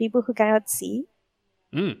something for people who cannot see.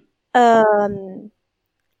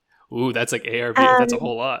 Ooh, that's like AR/VR. That's a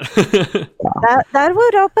whole lot. that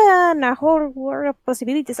would open a whole world of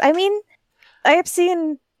possibilities. I mean, I have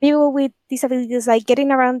seen people with disabilities like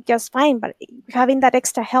getting around just fine, but having that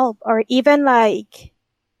extra help, or even like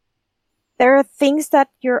there are things that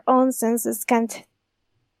your own senses can't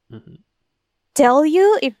tell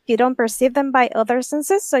you if you don't perceive them by other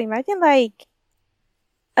senses. So imagine like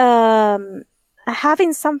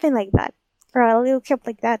having something like that, or a little help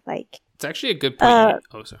like that. Like it's actually a good point.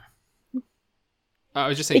 Sorry. I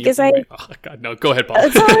was just saying. Because oh God, no! Go ahead, Paul.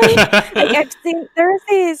 Sorry, I've seen there's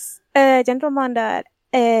this gentleman that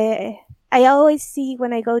I always see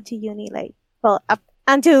when I go to uni, like up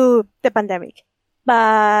until the pandemic.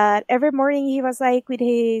 But every morning he was like with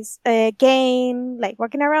his cane, like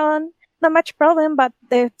walking around, not much problem. But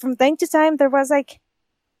from time to time there was like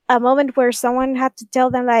a moment where someone had to tell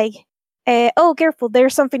them like, "Oh, careful!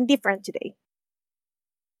 There's something different today."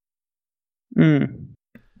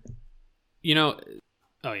 You know,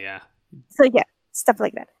 oh yeah. So yeah, stuff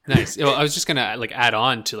like that. Nice. Well, I was just gonna like add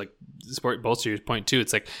on to like bolster your point too.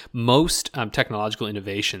 It's like most technological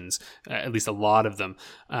innovations, at least a lot of them,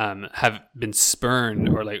 have been spurned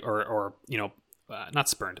or not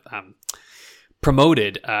spurned,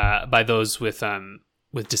 promoted by those with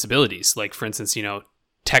disabilities. Like for instance,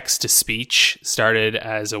 text to speech started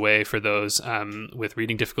as a way for those with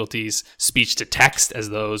reading difficulties, speech to text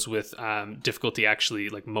as those with difficulty, actually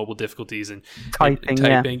like mobile difficulties and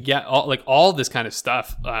typing. Yeah, all this kind of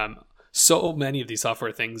stuff. So many of these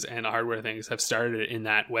software things and hardware things have started in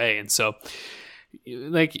that way. And so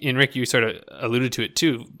like, and Rick, you sort of alluded to it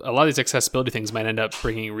too, a lot of these accessibility things might end up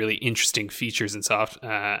bringing really interesting features and stuff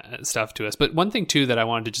to us. But one thing too that I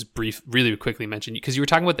wanted to just really quickly mention, because you were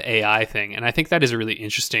talking about the AI thing, and I think that is a really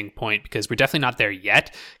interesting point, because we're definitely not there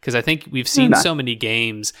yet, because I think we've seen so many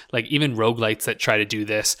games, like even roguelites that try to do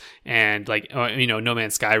this, and like, No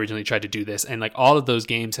Man's Sky originally tried to do this, and like all of those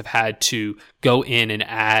games have had to go in and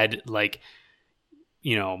add like,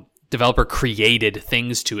 developer created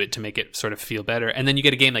things to it to make it sort of feel better. And then you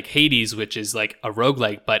get a game like Hades, which is like a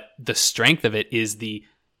roguelike, but the strength of it is the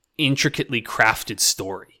intricately crafted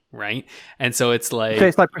story, right? And so it's like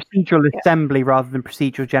procedural assembly rather than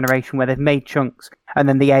procedural generation, where they've made chunks and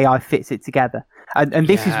then the AI fits it together. And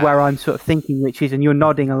this is where I'm sort of thinking, which is, and you're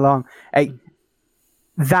nodding along,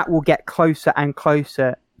 that will get closer and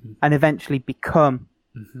closer and eventually become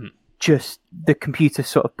just the computer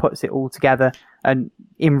sort of puts it all together and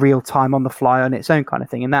in real time on the fly on its own kind of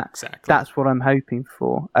thing. And that's what I'm hoping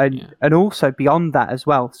for. And also beyond that as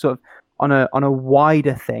well, sort of on a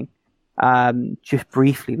wider thing, just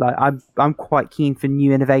briefly, like I'm quite keen for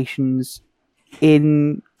new innovations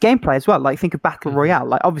in gameplay as well. Like think of Battle Royale.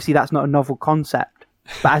 Like obviously that's not a novel concept,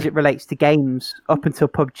 but as it relates to games up until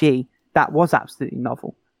PUBG, that was absolutely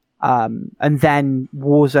novel. And then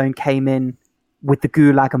Warzone came in with the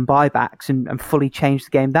gulag and buybacks and fully changed the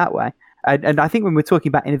game that way. And I think when we're talking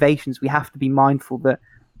about innovations, we have to be mindful that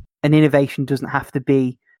an innovation doesn't have to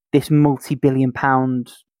be this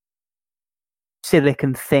multi-billion-pound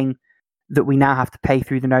silicon thing that we now have to pay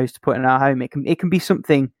through the nose to put in our home. It can be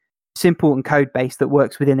something simple and code-based that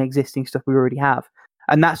works within existing stuff we already have.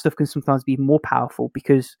 And that stuff can sometimes be even more powerful,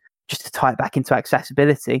 because just to tie it back into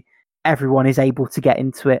accessibility, everyone is able to get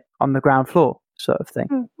into it on the ground floor sort of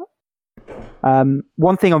thing.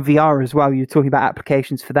 One thing on VR as well, you were talking about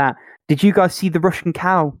applications for that. Did you guys see the Russian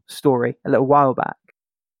cow story a little while back?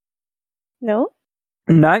 No.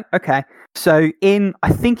 No? Okay. So I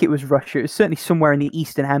think it was Russia, it was certainly somewhere in the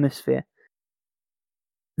Eastern Hemisphere,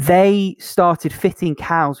 they started fitting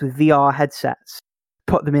cows with VR headsets,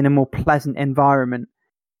 put them in a more pleasant environment,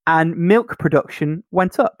 and milk production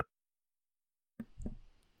went up.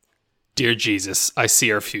 Dear Jesus, I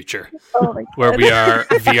see our future Oh my where God. we are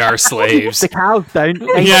VR slaves. The cows don't.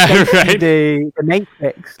 They, Yeah, they see right. The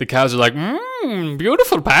matrix. The cows are like,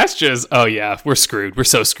 beautiful pastures. Oh yeah, we're screwed. We're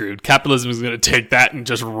so screwed. Capitalism is going to take that and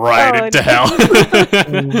just ride Oh, it to no. hell.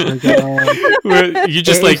 Oh my God. You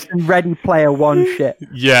just It like, is some Ready Player One shit.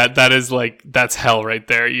 yeah, that's hell right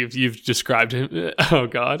there. You've described him. Oh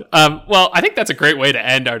God. Well, I think that's a great way to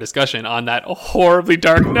end our discussion on that horribly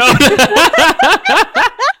dark note.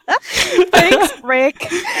 Thanks, Rick.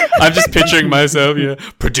 I'm just picturing myself. Yeah,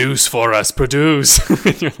 produce for us, produce.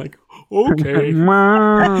 And you're like, okay.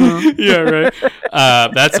 Yeah, right.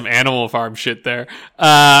 That's some Animal Farm shit there.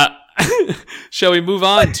 Shall we move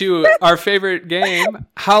on to our favorite game?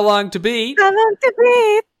 How Long to Beat? I want to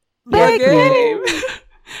beat The the game.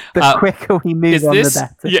 The quicker we move Is on, this the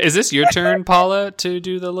better. is this your turn, Paula, to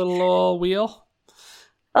do the little wheel?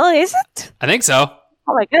 Oh, is it? I think so.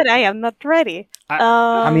 Oh my God, I am not ready. I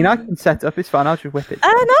I mean, I can set it up. It's fine. I'll just whip it.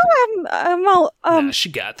 No, I'm all, Nah, she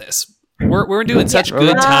got this. We're doing such Yeah,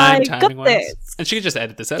 good I timing got wise, this. and she can just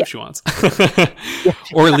edit this out if she wants,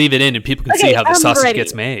 or leave it in, and people can see Okay, how the I'm sausage ready.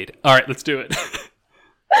 gets made. All right, let's do it.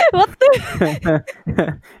 what the?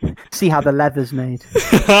 See how the leather's made.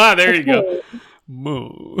 There you go. Okay,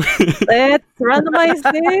 Moo. let's randomize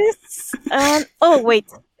this. Oh wait.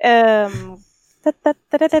 Oh,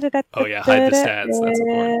 yeah, hide the stats. That's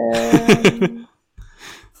important.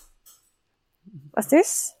 What's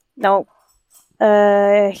this? No.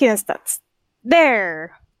 Hidden stats.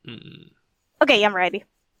 There. Okay, I'm ready.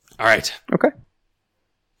 All right. Okay.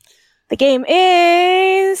 The game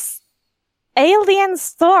is Alien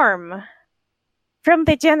Storm from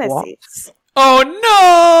the Genesis. Oh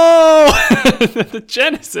no! The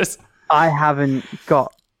Genesis. I haven't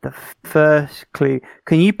got the first clue.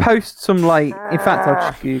 Can you post some like? In fact,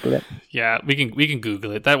 I'll just Google it. Yeah, we can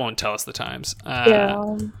Google it. That won't tell us the times.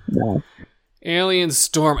 Yeah. No. Alien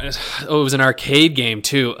Storm. Oh, it was an arcade game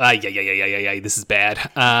too. Yeah. This is bad.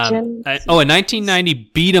 A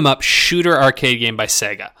 1990 beat 'em up shooter arcade game by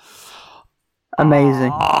Sega.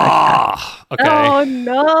 Amazing. Okay. Oh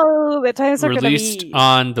no, the times are Released gonna be.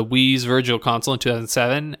 on the Wii's Virtual Console in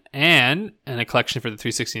 2007 and in a collection for the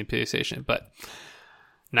 360 and PlayStation. But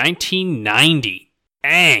 1990.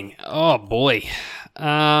 Dang. Oh boy.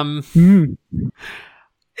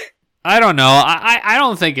 I don't know. I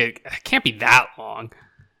don't think it can't be that long.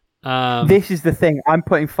 This is the thing. I'm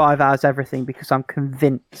putting 5 hours everything because I'm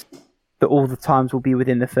convinced that all the times will be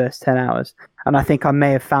within the first 10 hours. And I think I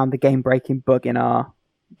may have found the game-breaking bug in our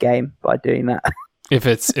game by doing that. If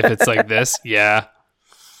it's like this, yeah.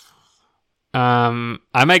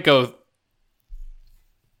 I might go.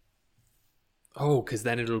 Oh, because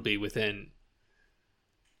then it'll be within.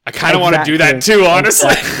 I kind of want to do that too,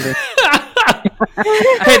 honestly. Exactly.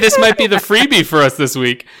 Hey, this might be the freebie for us this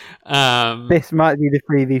week. This might be the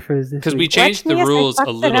freebie for us this Because we week. changed the Watch me as I rules fucked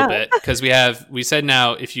a it little up. bit. Because we said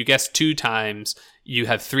now if you guess 2 times, you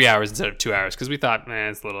have 3 hours instead of 2 hours. Because we thought,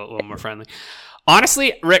 it's a little more friendly.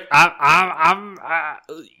 Honestly, Rick, I'm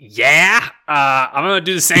gonna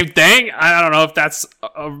do the same thing. I don't know if that's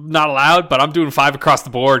not allowed, but I'm doing 5 across the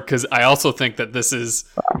board because I also think that this is.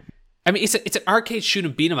 I mean, it's an arcade shoot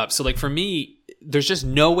and beat 'em up. So like for me, there's just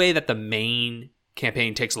no way that the main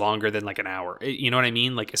campaign takes longer than like an hour. You know what I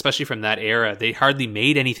mean? Like especially from that era, they hardly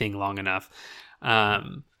made anything long enough.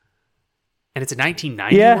 And it's a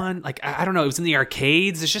 1991. Yeah. Like I don't know. It was in the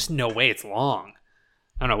arcades. There's just no way it's long.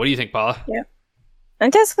 I don't know. What do you think, Paula? Yeah. I'm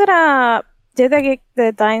just gonna do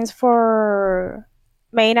the times for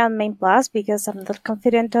main and main plus because I'm not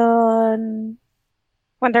confident on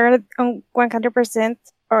 100%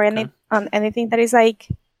 or on anything that is like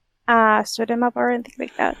shoot 'em up or anything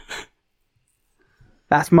like that.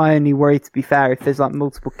 That's my only worry, to be fair. If there's like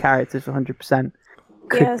multiple characters, 100%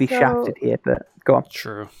 could Yeah, be so- shafted here, but go on.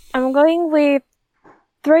 True. I'm going with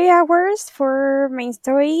 3 hours for main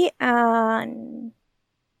story and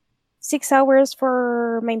 6 hours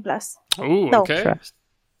for main plus. Ooh, No. okay. Trust.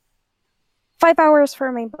 5 hours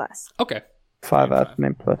for main plus. Okay. 5 hours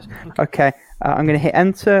min plus. Okay, I'm going to hit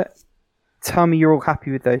enter. Tell me you're all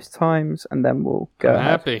happy with those times, and then we'll go I'm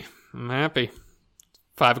ahead. happy.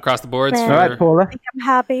 5 across the boards Yeah. for All right, Paula. I'm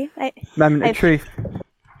happy. Moment I- of truth.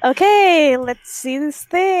 Okay, let's see this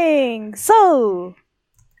thing. So,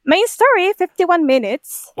 main story, 51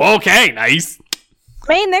 minutes. Okay, nice.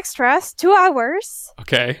 Main extras, 2 hours.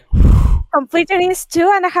 Okay. completed is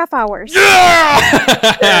 2.5 hours.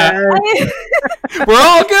 Yeah! We're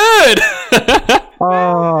all good.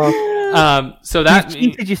 Oh, so that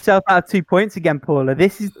you cheated yourself out of 2 points again, Paula.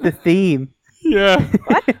 This is the theme. Yeah.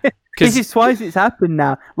 This is twice it's happened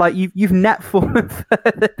now. Like you've net fallen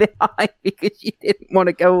further behind because you didn't want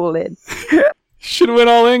to go all in. Should have went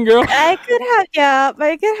all in, girl. I could have, yeah, but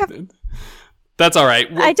I could have. That's all right.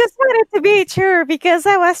 I just wanted to be sure because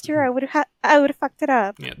I was sure I would have fucked it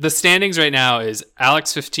up. Yeah, the standings right now is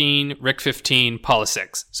Alex 15, Rick 15, Paula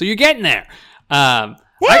 6. So you're getting there. I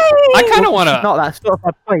kind of want to. Not that sort of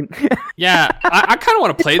my point. Yeah, I kind of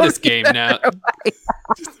want to play this game now.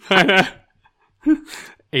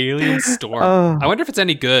 Alien Storm. Oh. I wonder if it's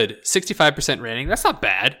any good. 65% rating. That's not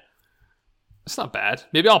bad. That's not bad.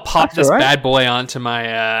 Maybe I'll pop That's this all right. bad boy onto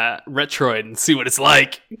my Retroid and see what it's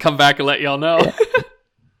like. Come back and let y'all know.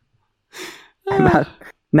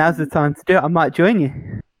 Now's the time to do it. I might join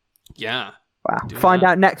you. Yeah. Wow. Do Find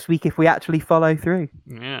that. out next week if we actually follow through.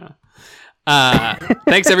 Yeah.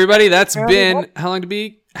 Thanks, everybody. That's been How Long to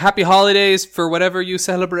Beat. Happy holidays for whatever you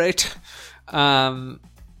celebrate.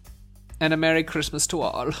 And a Merry Christmas to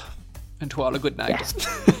all. And to all a good night. Yes.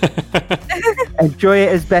 Enjoy it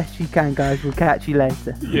as best you can, guys. We'll catch you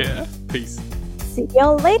later. Yeah. Peace. See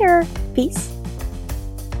y'all later. Peace.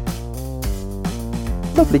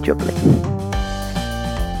 Lovely jubbly.